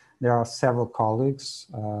Brazil, there are several colleagues,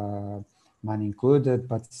 mine included,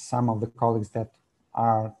 but some of the colleagues that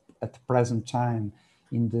are at the present time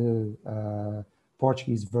in the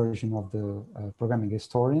Portuguese version of the programming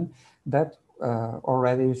historian that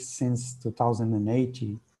already since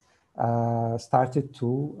 2080 started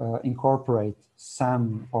to incorporate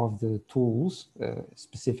some of the tools,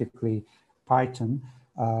 specifically Python,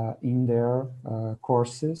 in their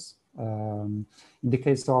courses. In the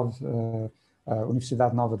case of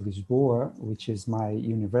Universidade Nova de Lisboa, which is my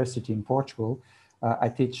university in Portugal, I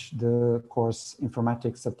teach the course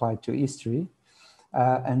Informatics Applied to History.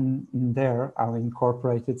 And in there, I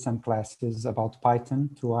incorporated some classes about Python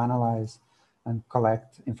to analyze and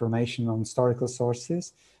collect information on historical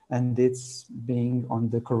sources. And it's being on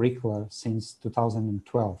the curricula since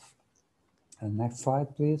 2012. Next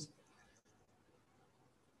slide, please.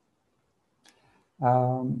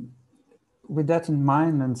 With that in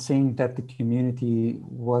mind and seeing that the community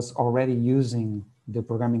was already using the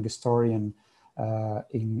programming historian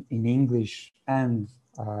in English and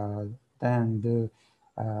then the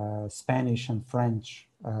Spanish and French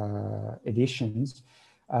editions,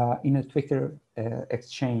 in a Twitter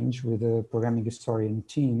exchange with the programming historian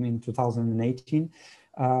team in 2018,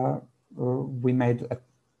 we made a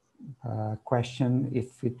question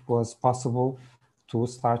if it was possible to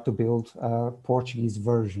start to build a Portuguese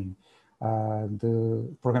version. The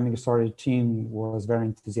programming historian team was very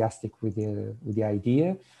enthusiastic with the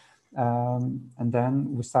idea, and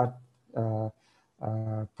then we start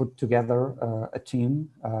put together a team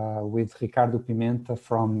with Ricardo Pimenta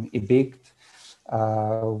from IBICT,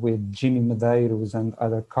 with Jimmy Medeiros and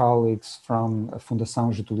other colleagues from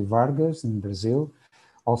Fundação Getúlio Vargas in Brazil,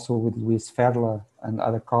 also with Luis Ferla and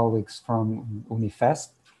other colleagues from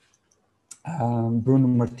Unifesp, Bruno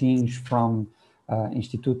Martins from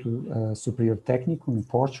Instituto Superior Técnico in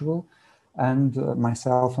Portugal, and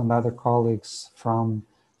myself and other colleagues from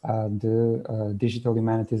the Digital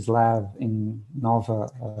Humanities Lab in Nova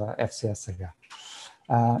FCSH.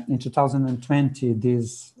 In 2020,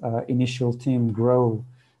 this initial team grew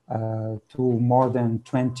to more than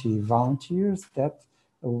 20 volunteers that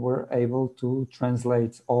were able to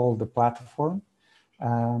translate all the platform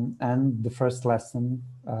and the first lesson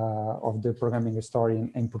of the programming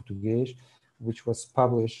historian in Portuguese, which was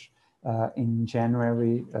published in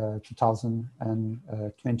January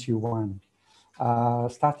 2021.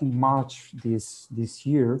 Starting March this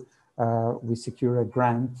year, we secured a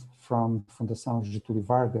grant from Fundação Getúlio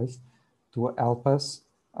Vargas to help us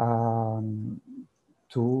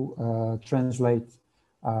to translate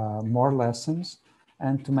more lessons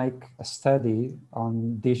and to make a study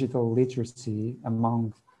on digital literacy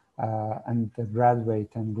among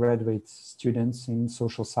undergraduate and graduate students in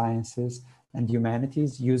social sciences and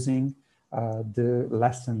humanities using the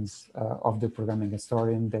lessons of the programming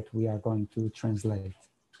historian that we are going to translate.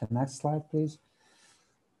 The next slide, please.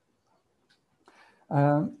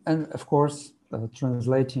 And of course,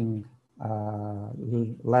 translating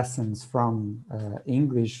lessons from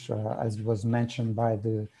English, as was mentioned by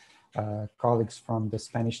the colleagues from the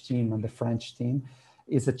Spanish team and the French team,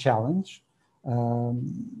 is a challenge.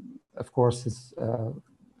 Of course, it's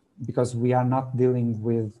because we are not dealing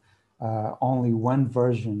with only one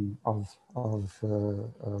version of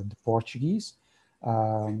the Portuguese.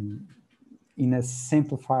 In a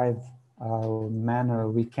simplified manner,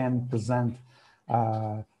 we can present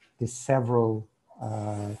the several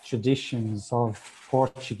traditions of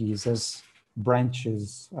Portuguese as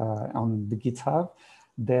branches on the GitHub,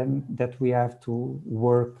 then that we have to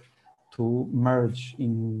work to merge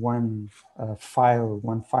in one file,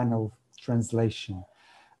 one final translation.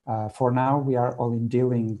 For now, we are only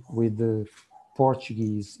dealing with the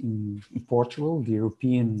Portuguese in Portugal, the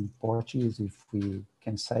European Portuguese, if we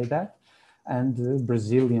can say that, and the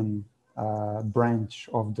Brazilian branch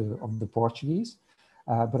of the Portuguese.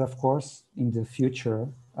 But of course, in the future,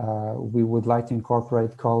 we would like to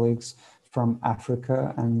incorporate colleagues from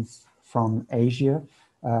Africa and from Asia,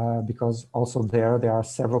 because also there are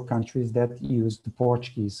several countries that use the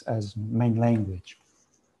Portuguese as main language.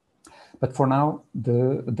 But for now,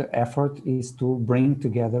 the effort is to bring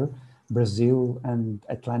together Brazil and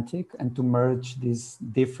Atlantic and to merge these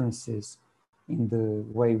differences in the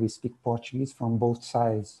way we speak Portuguese from both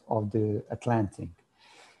sides of the Atlantic.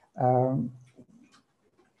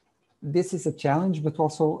 This is a challenge, but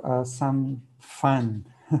also some fun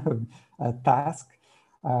task,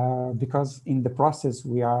 because in the process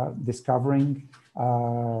we are discovering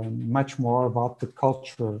much more about the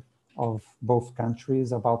culture of both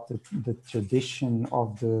countries, about the tradition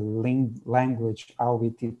of the language, how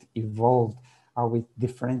it evolved, how it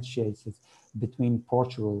differentiates it between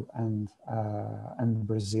Portugal and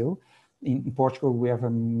Brazil. In Portugal, we have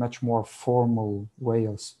a much more formal way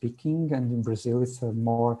of speaking, and in Brazil, it's a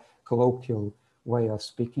more colloquial way of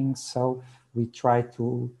speaking. So we try to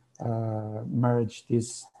merge these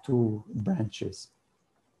two branches.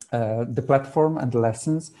 The platform and the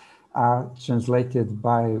lessons are translated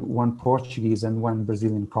by one Portuguese and one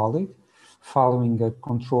Brazilian colleague, following a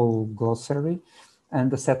control glossary and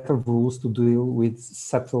a set of rules to deal with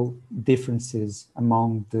subtle differences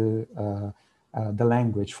among the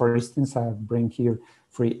language. For instance, I bring here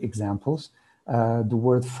 3 examples. The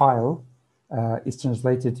word file is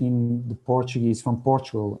translated in the Portuguese from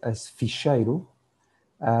Portugal as ficheiro,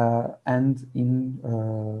 and in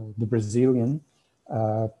the Brazilian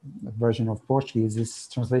version of Portuguese is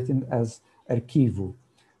translated as arquivo.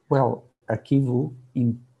 Well, arquivo in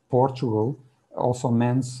Portugal also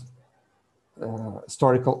means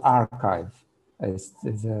historical archive.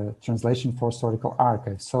 It's a translation for historical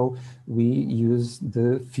archive. So we use the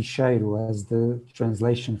ficheiro as the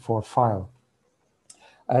translation for file.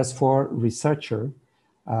 As for researcher,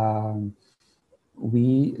 we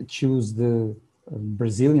choose the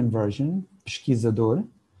Brazilian version, pesquisador,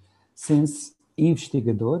 since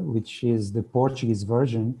investigador, which is the Portuguese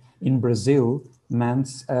version, in Brazil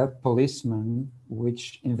means a policeman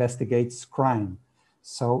which investigates crime.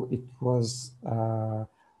 So it was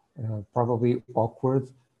probably awkward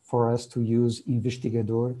for us to use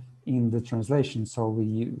investigador in the translation. So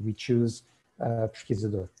we choose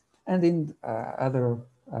pesquisador. And in other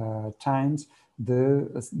times, the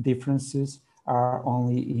differences are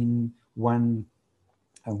only in one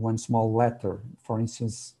small letter. For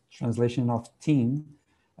instance, translation of team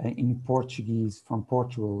in Portuguese from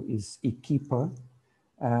Portugal is equipa,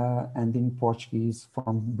 and in Portuguese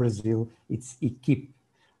from Brazil, it's equipe.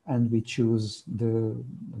 And we choose the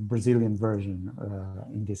Brazilian version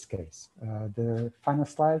in this case. The final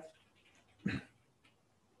slide.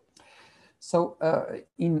 So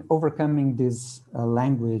in overcoming this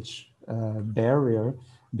language barrier,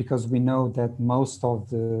 because we know that most of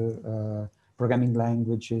the programming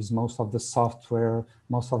languages, most of the software,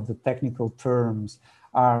 most of the technical terms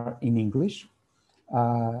are in English,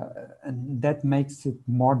 and that makes it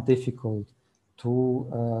more difficult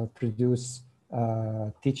to produce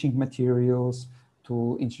teaching materials,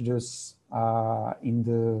 to introduce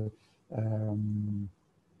in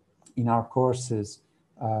our courses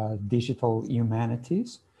digital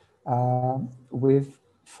humanities. We've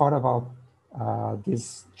thought about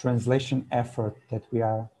this translation effort that we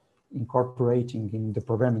are incorporating in the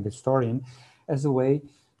programming historian as a way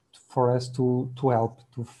for us to help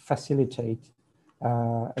to facilitate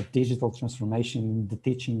a digital transformation in the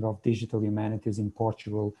teaching of digital humanities in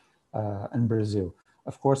Portugal and Brazil.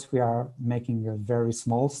 Of course, we are making a very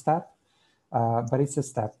small step, but it's a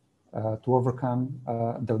step to overcome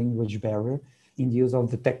the language barrier in the use of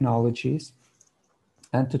the technologies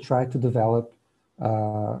and to try to develop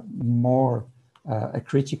more a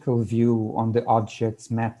critical view on the objects,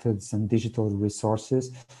 methods, and digital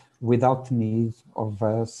resources without the need of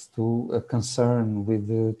us to concern with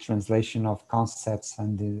the translation of concepts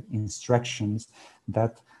and the instructions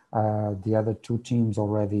that the other 2 teams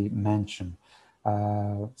already mentioned.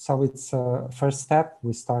 So it's a first step.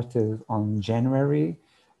 We started on January.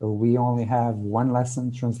 We only have 1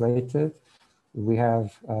 lesson translated. We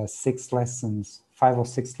have 6 lessons, 5 or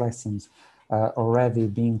 6 lessons already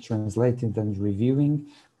being translated and reviewing,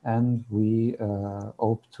 and we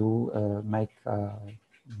hope to make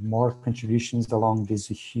more contributions along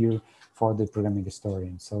this year for the programming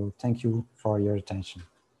historian. So thank you for your attention.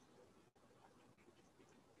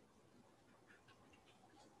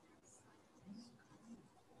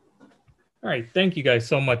 All right, thank you guys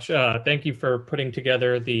so much. Thank you for putting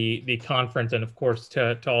together the conference, and of course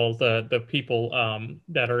to all the people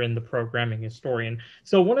that are in the programming historian.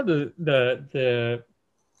 So one of the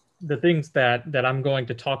things that I'm going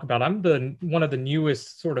to talk about, I'm one of the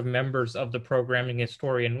newest sort of members of the programming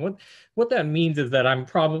historian. What that means is that I'm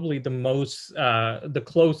probably the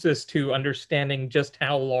closest to understanding just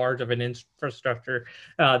how large of an infrastructure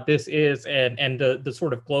this is, and the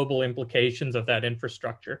sort of global implications of that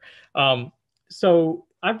infrastructure. So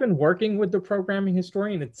I've been working with the programming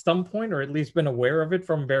historian at some point, or at least been aware of it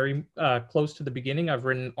from very close to the beginning. I've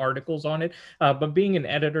written articles on it, but being an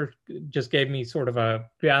editor just gave me sort of a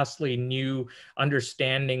vastly new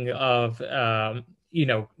understanding of,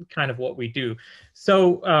 kind of what we do.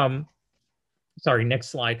 So Sorry, next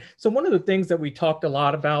slide. So one of the things that we talked a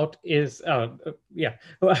lot about is, one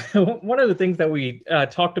of the things that we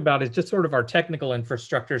talked about is just sort of our technical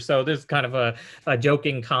infrastructure. So there's kind of a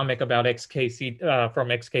joking comic about XKC from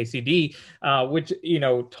XKCD, which,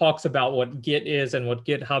 talks about what Git is and what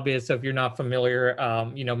GitHub is. So if you're not familiar,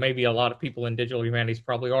 maybe a lot of people in digital humanities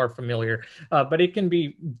probably are familiar, but it can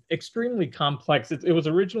be extremely complex. It was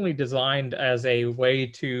originally designed as a way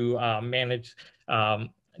to manage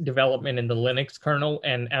development in the Linux kernel,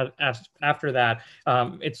 and after that,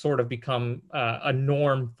 it's sort of become a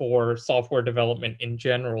norm for software development in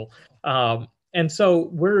general. And so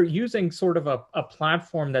we're using sort of a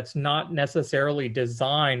platform that's not necessarily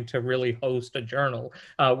designed to really host a journal.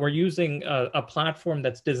 We're using a platform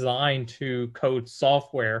that's designed to code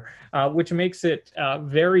software, which makes it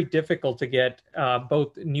very difficult to get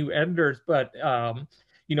both new editors, but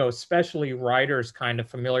especially writers kind of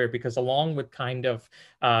familiar, because along with kind of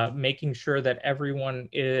making sure that everyone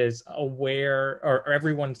is aware, or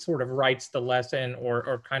everyone sort of writes the lesson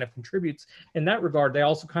or kind of contributes in that regard, they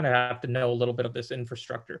also kind of have to know a little bit of this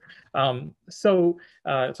infrastructure.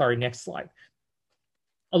 Sorry, next slide.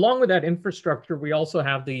 Along with that infrastructure, we also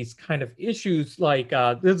have these kind of issues like,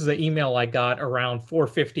 this is an email I got around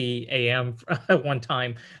 4:50 a.m. one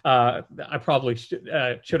time. I probably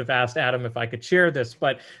should have asked Adam if I could share this,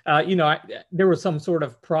 but there was some sort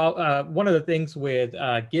of one of the things with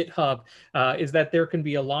GitHub is that there can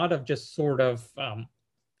be a lot of just sort of,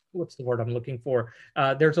 what's the word I'm looking for?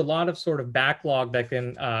 There's a lot of sort of backlog that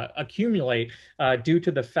can accumulate due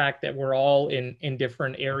to the fact that we're all in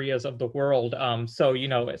different areas of the world. So,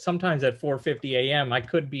 sometimes at 4:50 a.m., I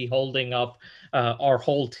could be holding up our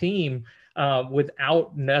whole team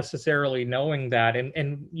without necessarily knowing that.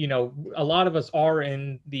 And a lot of us are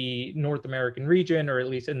in the North American region, or at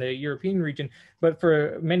least in the European region, but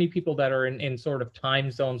for many people that are in sort of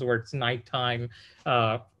time zones where it's nighttime,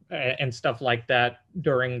 and stuff like that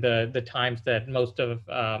during the times that most of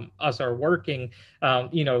us are working,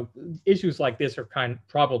 issues like this are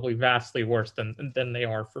probably vastly worse than they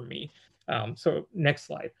are for me. So next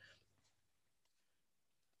slide.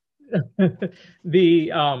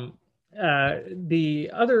 The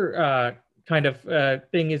other kind of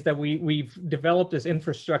thing is that we've developed this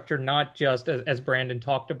infrastructure not just as Brandon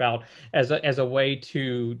talked about as a way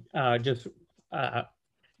to just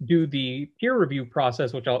do the peer review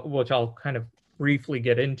process, which I'll kind of briefly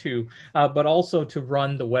get into, but also to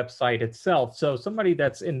run the website itself. So somebody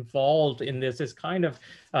that's involved in this is kind of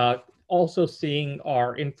also seeing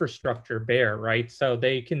our infrastructure bare, right? So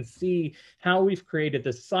they can see how we've created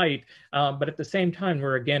the site, but at the same time,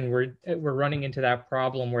 we're running into that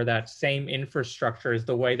problem where that same infrastructure is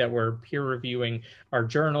the way that we're peer reviewing our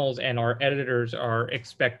journals, and our editors are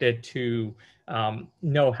expected to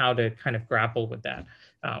know how to kind of grapple with that.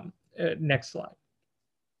 Next slide.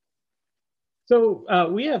 So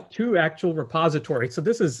we have two actual repositories. So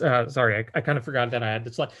this is, sorry, I kind of forgot that I had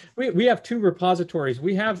this slide. We have two repositories.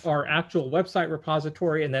 We have our actual website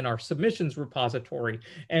repository and then our submissions repository.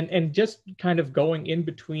 And just kind of going in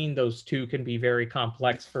between those two can be very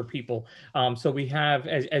complex for people. So we have,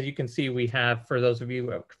 as you can see, we have, for those of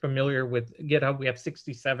you familiar with GitHub, we have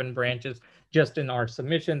 67 branches just in our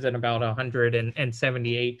submissions, and about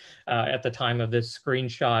 178 at the time of this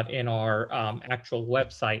screenshot in our actual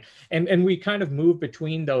website. And we kind of move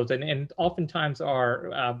between those, and oftentimes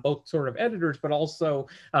are both sort of editors, but also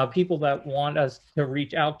people that want us to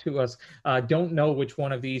reach out to us don't know which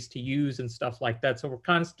one of these to use and stuff like that. So we're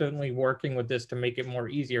constantly working with this to make it more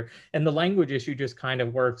easier. And the language issue just kind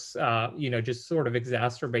of works, just sort of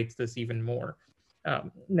exacerbates this even more.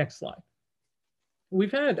 Next slide. We've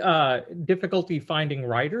had difficulty finding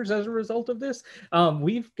writers as a result of this.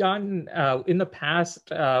 We've gotten, in the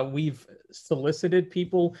past, we've solicited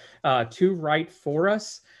people to write for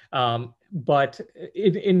us, but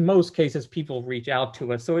in most cases, people reach out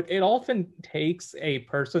to us. So it often takes a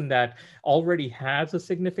person that already has a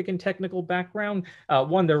significant technical background.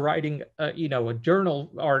 One, they're writing, a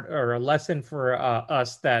journal or a lesson for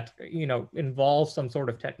us that, involves some sort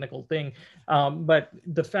of technical thing. But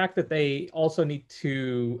the fact that they also need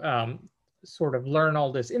to sort of learn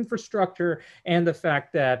all this infrastructure, and the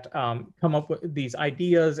fact that come up with these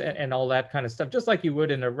ideas and all that kind of stuff, just like you would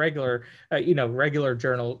in a regular, regular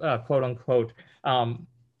journal, quote unquote,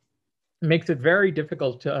 makes it very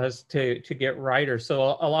difficult to us to get writers.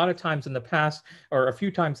 So a lot of times in the past, or a few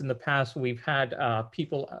times in the past, we've had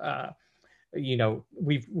people,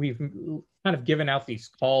 we've kind of given out these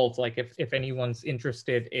calls, like if anyone's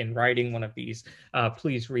interested in writing one of these,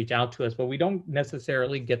 please reach out to us. But we don't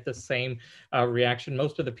necessarily get the same reaction.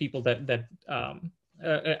 Most of the people that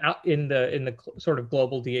out in the sort of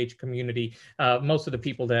global DH community, most of the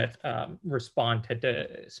people that respond tend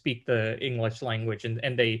to speak the English language,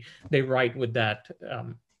 and they write with that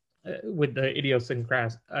with the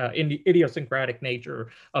idiosyncratic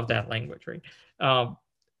nature of that language, right?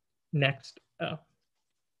 Next.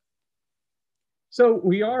 So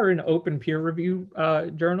we are an open peer review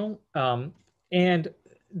journal, and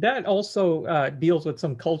that also deals with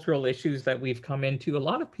some cultural issues that we've come into. A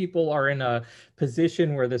lot of people are in a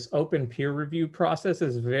position where this open peer review process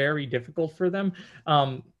is very difficult for them.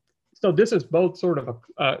 So this is both sort of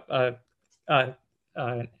an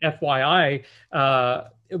FYI,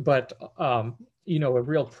 but you know, a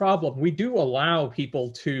real problem. We do allow people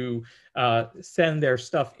to send their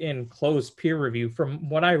stuff in closed peer review. From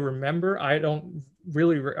what I remember, I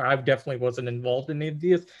definitely wasn't involved in any of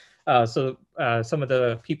these. So some of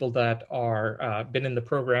the people that are been in the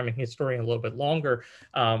programming historian a little bit longer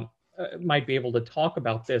might be able to talk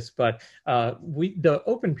about this, but the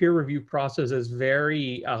open peer review process is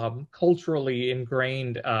very culturally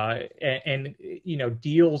ingrained and you know,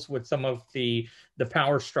 deals with some of the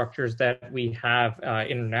power structures that we have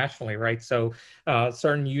internationally, right? So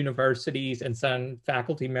certain universities and some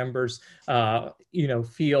faculty members, you know,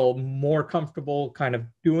 feel more comfortable kind of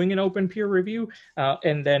doing an open peer review,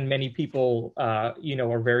 and then many people, you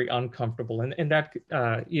know, are very uncomfortable, and that,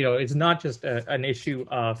 you know, is not just an issue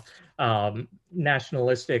of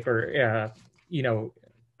nationalistic or, you know,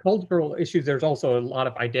 cultural issues. There's also a lot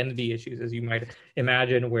of identity issues, as you might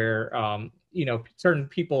imagine, where, you know, certain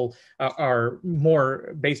people are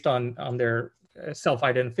more based on their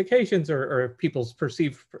self-identifications or people's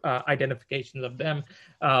perceived identifications of them,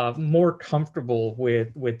 more comfortable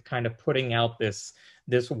with kind of putting out this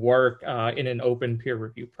work in an open peer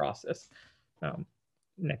review process.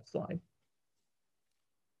 Next slide.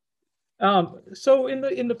 So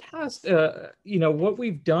in the past, you know, what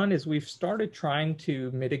we've done is we've started trying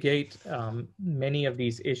to mitigate many of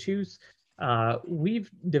these issues.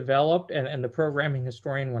 We've developed, and the programming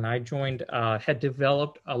historian, when I joined, had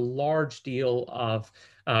developed a large deal of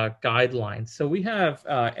guidelines. So we have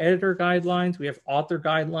editor guidelines, we have author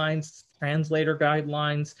guidelines, translator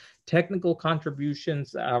guidelines, technical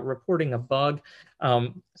contributions, reporting a bug.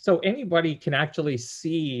 So anybody can actually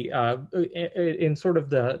see in sort of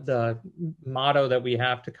the motto that we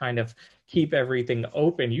have to kind of keep everything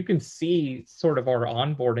open, you can see sort of our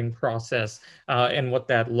onboarding process and what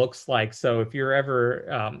that looks like. So if you're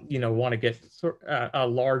ever, you know, want to get a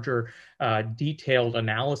larger detailed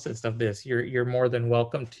analysis of this, you're more than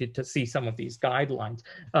welcome to see some of these guidelines.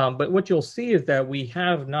 But what you'll see is that we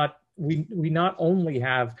not only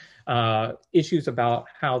have issues about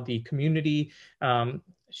how the community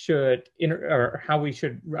should or how we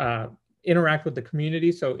should interact with the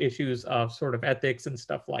community, so issues of sort of ethics and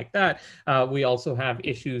stuff like that. We also have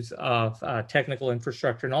issues of technical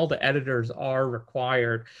infrastructure, and all the editors are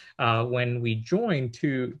required when we join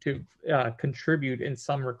to contribute in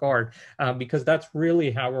some regard, because that's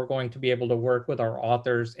really how we're going to be able to work with our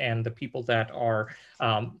authors and the people that are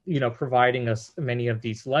you know, providing us many of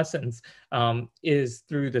these lessons, is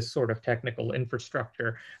through this sort of technical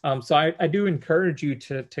infrastructure. So I do encourage you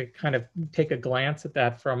to kind of take a glance at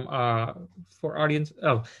that from for audience.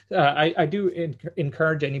 I do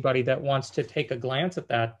encourage anybody that wants to take a glance at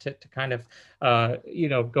that to kind of you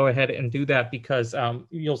know, go ahead and do that, because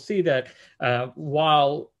you'll see that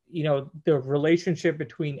while, you know, the relationship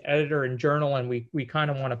between editor and journal, and we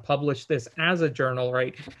kind of want to publish this as a journal,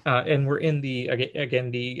 right? And we're in the,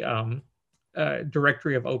 again, the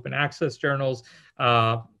directory of open access journals.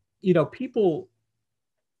 You know, people,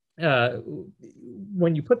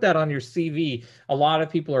 when you put that on your CV, a lot of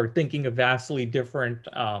people are thinking a vastly different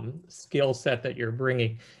skill set that you're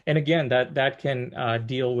bringing. And again, that can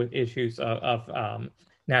deal with issues of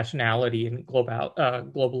nationality and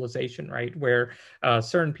globalization, right? Where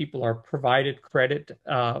certain people are provided credit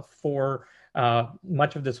for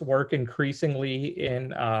much of this work increasingly in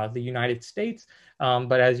the United States.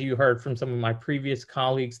 But as you heard from some of my previous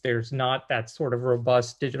colleagues, there's not that sort of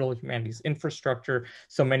robust digital humanities infrastructure.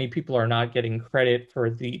 So many people are not getting credit for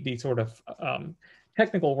the sort of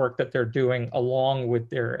technical work that they're doing along with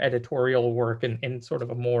their editorial work in sort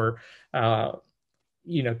of a more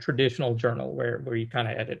you know, traditional journal where you kind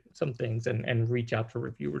of edit some things and reach out to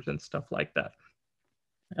reviewers and stuff like that.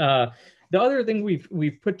 The other thing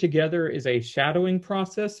we've put together is a shadowing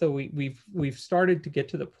process. So we've started to get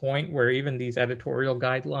to the point where even these editorial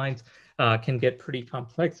guidelines can get pretty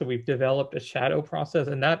complex. So we've developed a shadow process,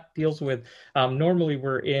 and that deals with normally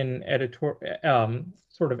we're in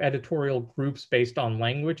sort of editorial groups based on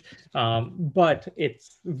language, but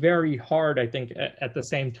it's very hard, I think, at the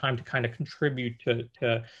same time to kind of contribute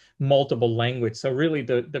to multiple language. So really,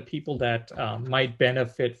 the people that might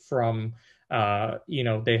benefit from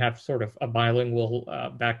they have sort of a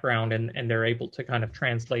bilingual background and they're able to kind of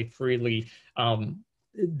translate freely.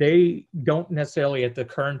 They don't necessarily at the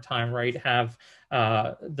current time, right, have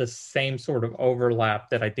the same sort of overlap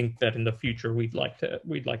that I think that in the future we'd like to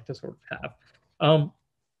sort of have.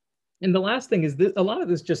 And the last thing is that a lot of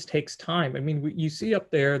this just takes time. I mean, you see up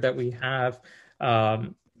there that we have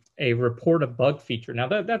a report a bug feature. Now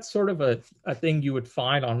that's sort of a thing you would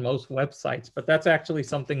find on most websites, but that's actually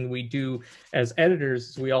something we do as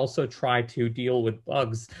editors. We also try to deal with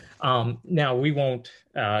bugs. Now we won't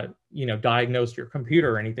diagnose your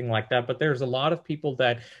computer or anything like that, but there's a lot of people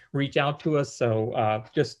that reach out to us. So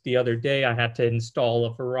just the other day, I had to install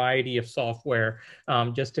a variety of software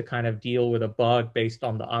just to kind of deal with a bug based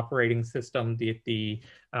on the operating system the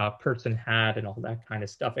person had and all that kind of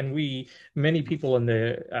stuff. And many people in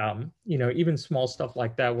the, even small stuff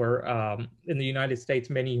like that, where in the United States,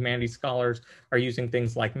 many humanities scholars are using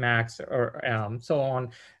things like Macs or so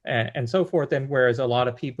on and so forth. And whereas a lot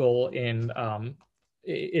of people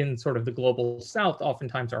in sort of the global south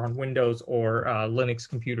oftentimes are on Windows or Linux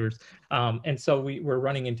computers. And so we're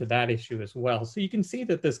running into that issue as well. So you can see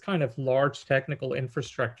that this kind of large technical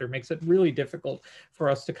infrastructure makes it really difficult for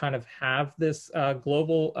us to kind of have this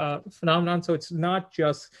global phenomenon. So it's not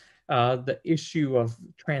just the issue of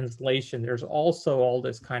translation. There's also all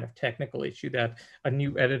this kind of technical issue that a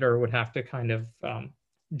new editor would have to kind of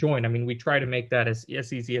join. I mean, we try to make that as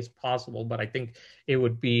easy as possible, but I think it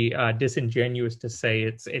would be disingenuous to say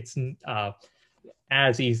it's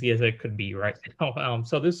as easy as it could be right now.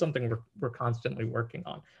 So this is something we're constantly working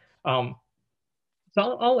on.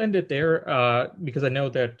 So I'll end it there because I know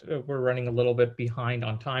that we're running a little bit behind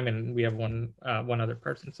on time and we have one other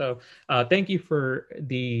person. So thank you for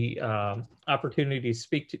the opportunity to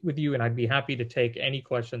speak with you, and I'd be happy to take any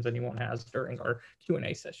questions anyone has during our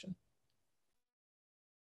Q&A session.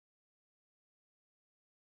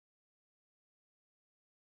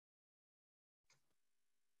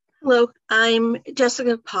 Hello, I'm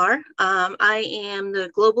Jessica Parr. I am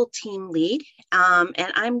the global team lead, and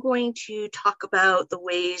I'm going to talk about the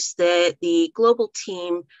ways that the global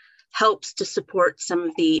team helps to support some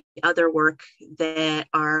of the other work that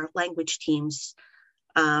our language teams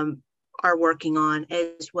are working on,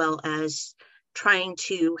 as well as trying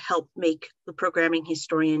to help make the programming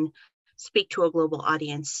historian speak to a global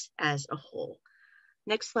audience as a whole.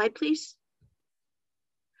 Next slide, please.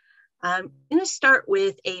 I'm going to start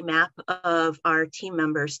with a map of our team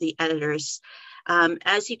members, the editors.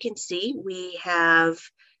 As you can see, we have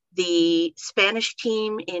the Spanish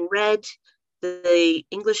team in red, the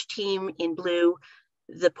English team in blue,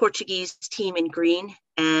 the Portuguese team in green,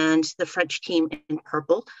 and the French team in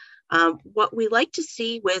purple. What we like to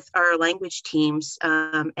see with our language teams,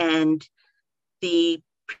 and the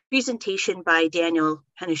presentation by Daniel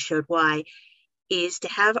kind of showed why, is to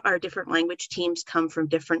have our different language teams come from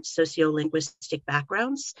different sociolinguistic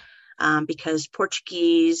backgrounds, because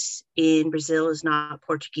Portuguese in Brazil is not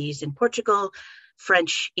Portuguese in Portugal.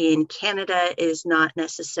 French in Canada is not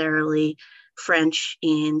necessarily French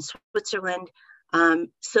in Switzerland.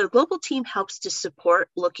 So global team helps to support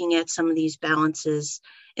looking at some of these balances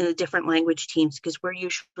in the different language teams, because we're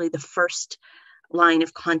usually the first line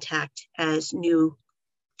of contact as new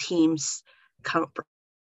teams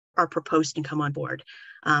are proposed and come on board.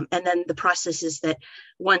 And then the process is that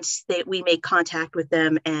once we make contact with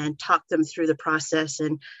them and talk them through the process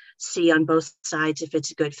and see on both sides if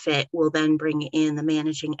it's a good fit, we'll then bring in the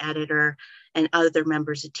managing editor and other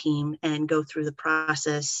members of the team and go through the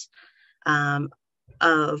process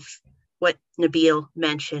of what Nabeel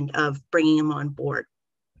mentioned of bringing them on board.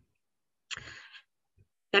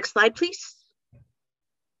 Next slide, please.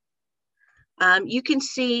 You can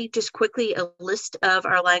see just quickly a list of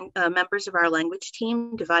our members of our language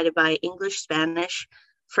team divided by English, Spanish,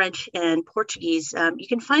 French, and Portuguese. You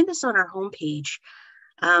can find this on our homepage,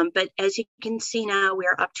 but as you can see now, we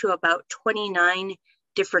are up to about 29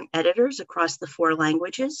 different editors across the 4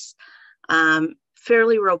 languages.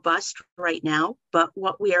 Fairly robust right now, but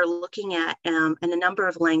what we are looking at in a number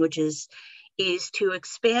of languages is to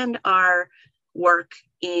expand our work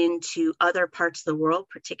into other parts of the world,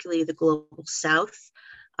 particularly the global south.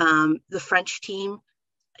 The French team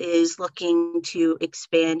is looking to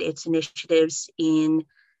expand its initiatives in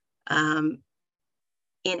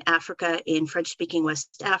Africa, in French-speaking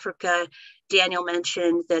West Africa. Daniel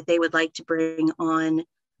mentioned that they would like to bring on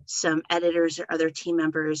some editors or other team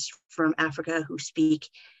members from Africa who speak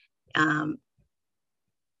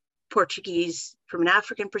Portuguese from an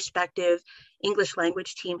African perspective. English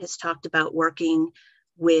language team has talked about working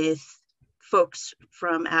with folks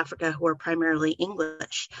from Africa who are primarily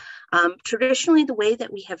English. Traditionally, the way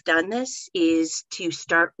that we have done this is to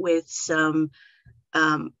start with some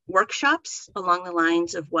workshops along the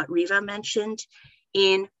lines of what Riva mentioned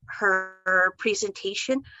in her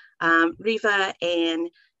presentation. Riva and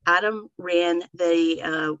Adam ran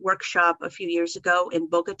the workshop a few years ago in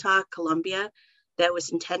Bogota, Colombia, that was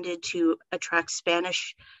intended to attract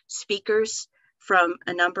Spanish speakers from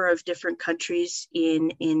a number of different countries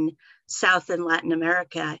in South and Latin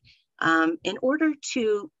America, in order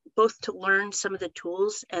to both to learn some of the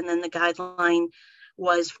tools, and then the guideline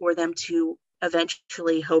was for them to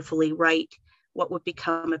eventually, hopefully, write what would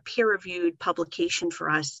become a peer-reviewed publication for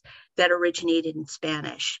us that originated in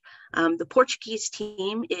Spanish. The Portuguese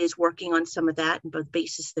team is working on some of that on both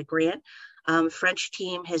basis of the grant. French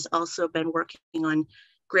team has also been working on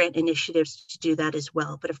grant initiatives to do that as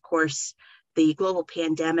well. But of course, the global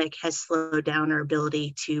pandemic has slowed down our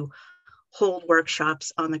ability to hold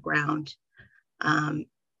workshops on the ground. And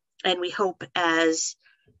we hope as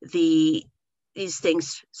these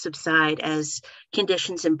things subside, as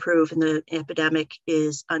conditions improve and the epidemic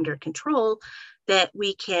is under control, that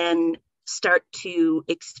we can start to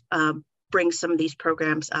bring some of these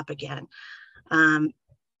programs up again.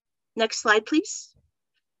 Next slide, please.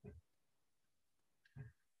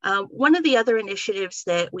 One of the other initiatives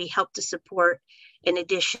that we help to support, in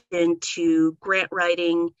addition to grant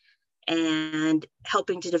writing and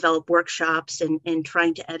helping to develop workshops and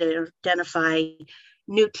trying to identify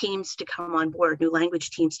new teams to come on board, new language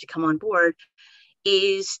teams to come on board,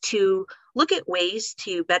 is to look at ways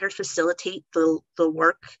to better facilitate the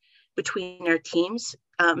work between our teams.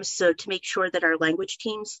 So to make sure that our language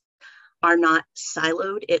teams are not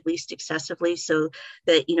siloed, at least excessively, so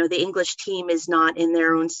that, you know, the English team is not in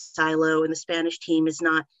their own silo and the Spanish team is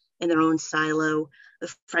not in their own silo,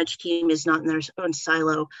 the French team is not in their own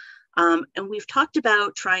silo. And we've talked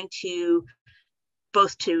about trying to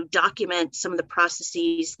both to document some of the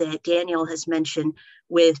processes that Daniel has mentioned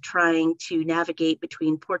with trying to navigate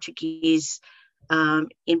between Portuguese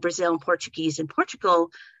in Brazil and Portuguese in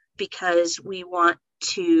Portugal, because we want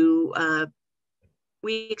to,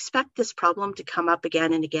 we expect this problem to come up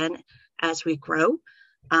again and again as we grow.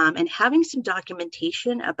 And having some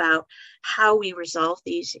documentation about how we resolve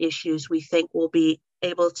these issues, we think will be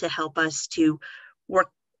able to help us to work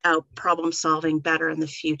out problem solving better in the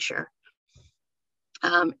future.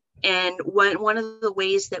 And one of the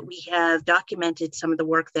ways that we have documented some of the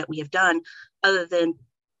work that we have done, other than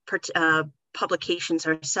publications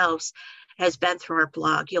ourselves, has been through our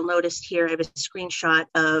blog. You'll notice here I have a screenshot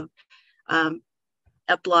of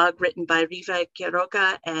a blog written by Riva,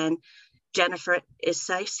 Quiroga, and Jennifer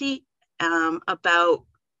Isasi about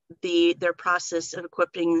their process of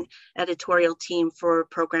equipping editorial team for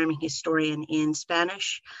programming historian in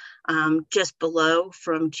Spanish. Just below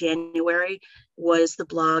from January was the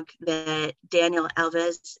blog that Daniel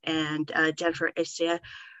Alves and Jennifer Isasi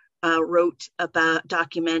wrote about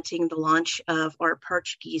documenting the launch of our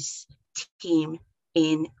Portuguese team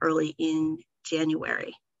early in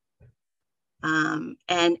January.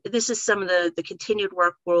 And this is some of the continued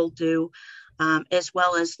work we'll do, as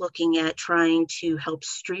well as looking at trying to help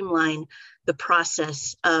streamline the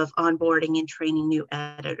process of onboarding and training new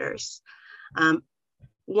editors.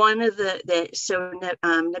 One of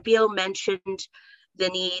Nabeel mentioned the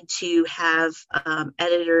need to have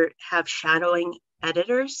have shadowing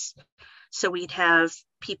editors. So we'd have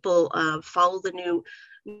people follow the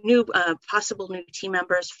possible new team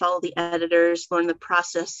members, follow the editors, learn the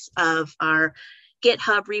process of our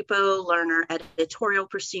GitHub repo, learn our editorial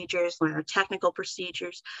procedures, learn our technical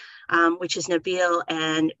procedures, which, as Nabeel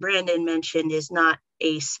and Brandon mentioned, is not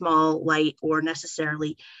a small, light, or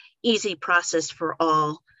necessarily easy process for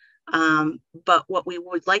all. But what we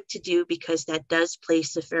would like to do, because that does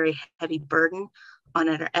place a very heavy burden on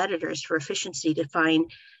our editors for efficiency, to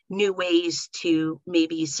find new ways to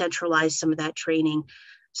maybe centralize some of that training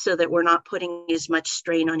so that we're not putting as much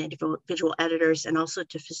strain on individual editors, and also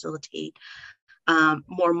to facilitate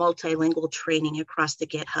more multilingual training across the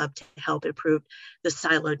GitHub to help improve the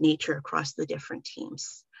siloed nature across the different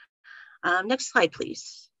teams. Next slide,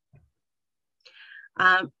 please.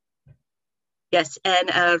 Yes, and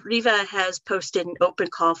Riva has posted an open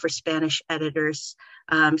call for Spanish editors.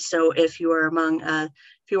 So if you are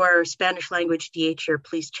if you are a Spanish language DHer,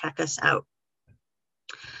 please check us out.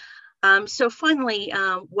 So finally,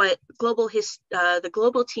 what the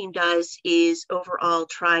global team does is overall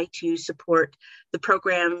try to support the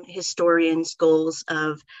program historians' goals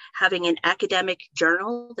of having an academic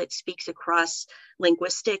journal that speaks across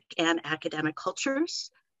linguistic and academic cultures,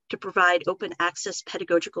 to provide open access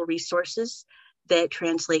pedagogical resources that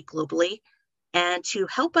translate globally, and to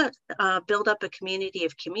help build up a community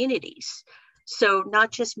of communities. So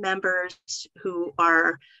not just members who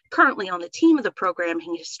are currently on the team of the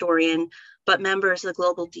programming historian, but members of the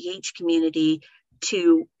global DH community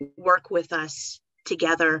to work with us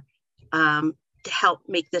together to help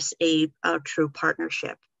make this a true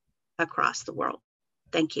partnership across the world.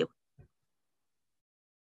 Thank you.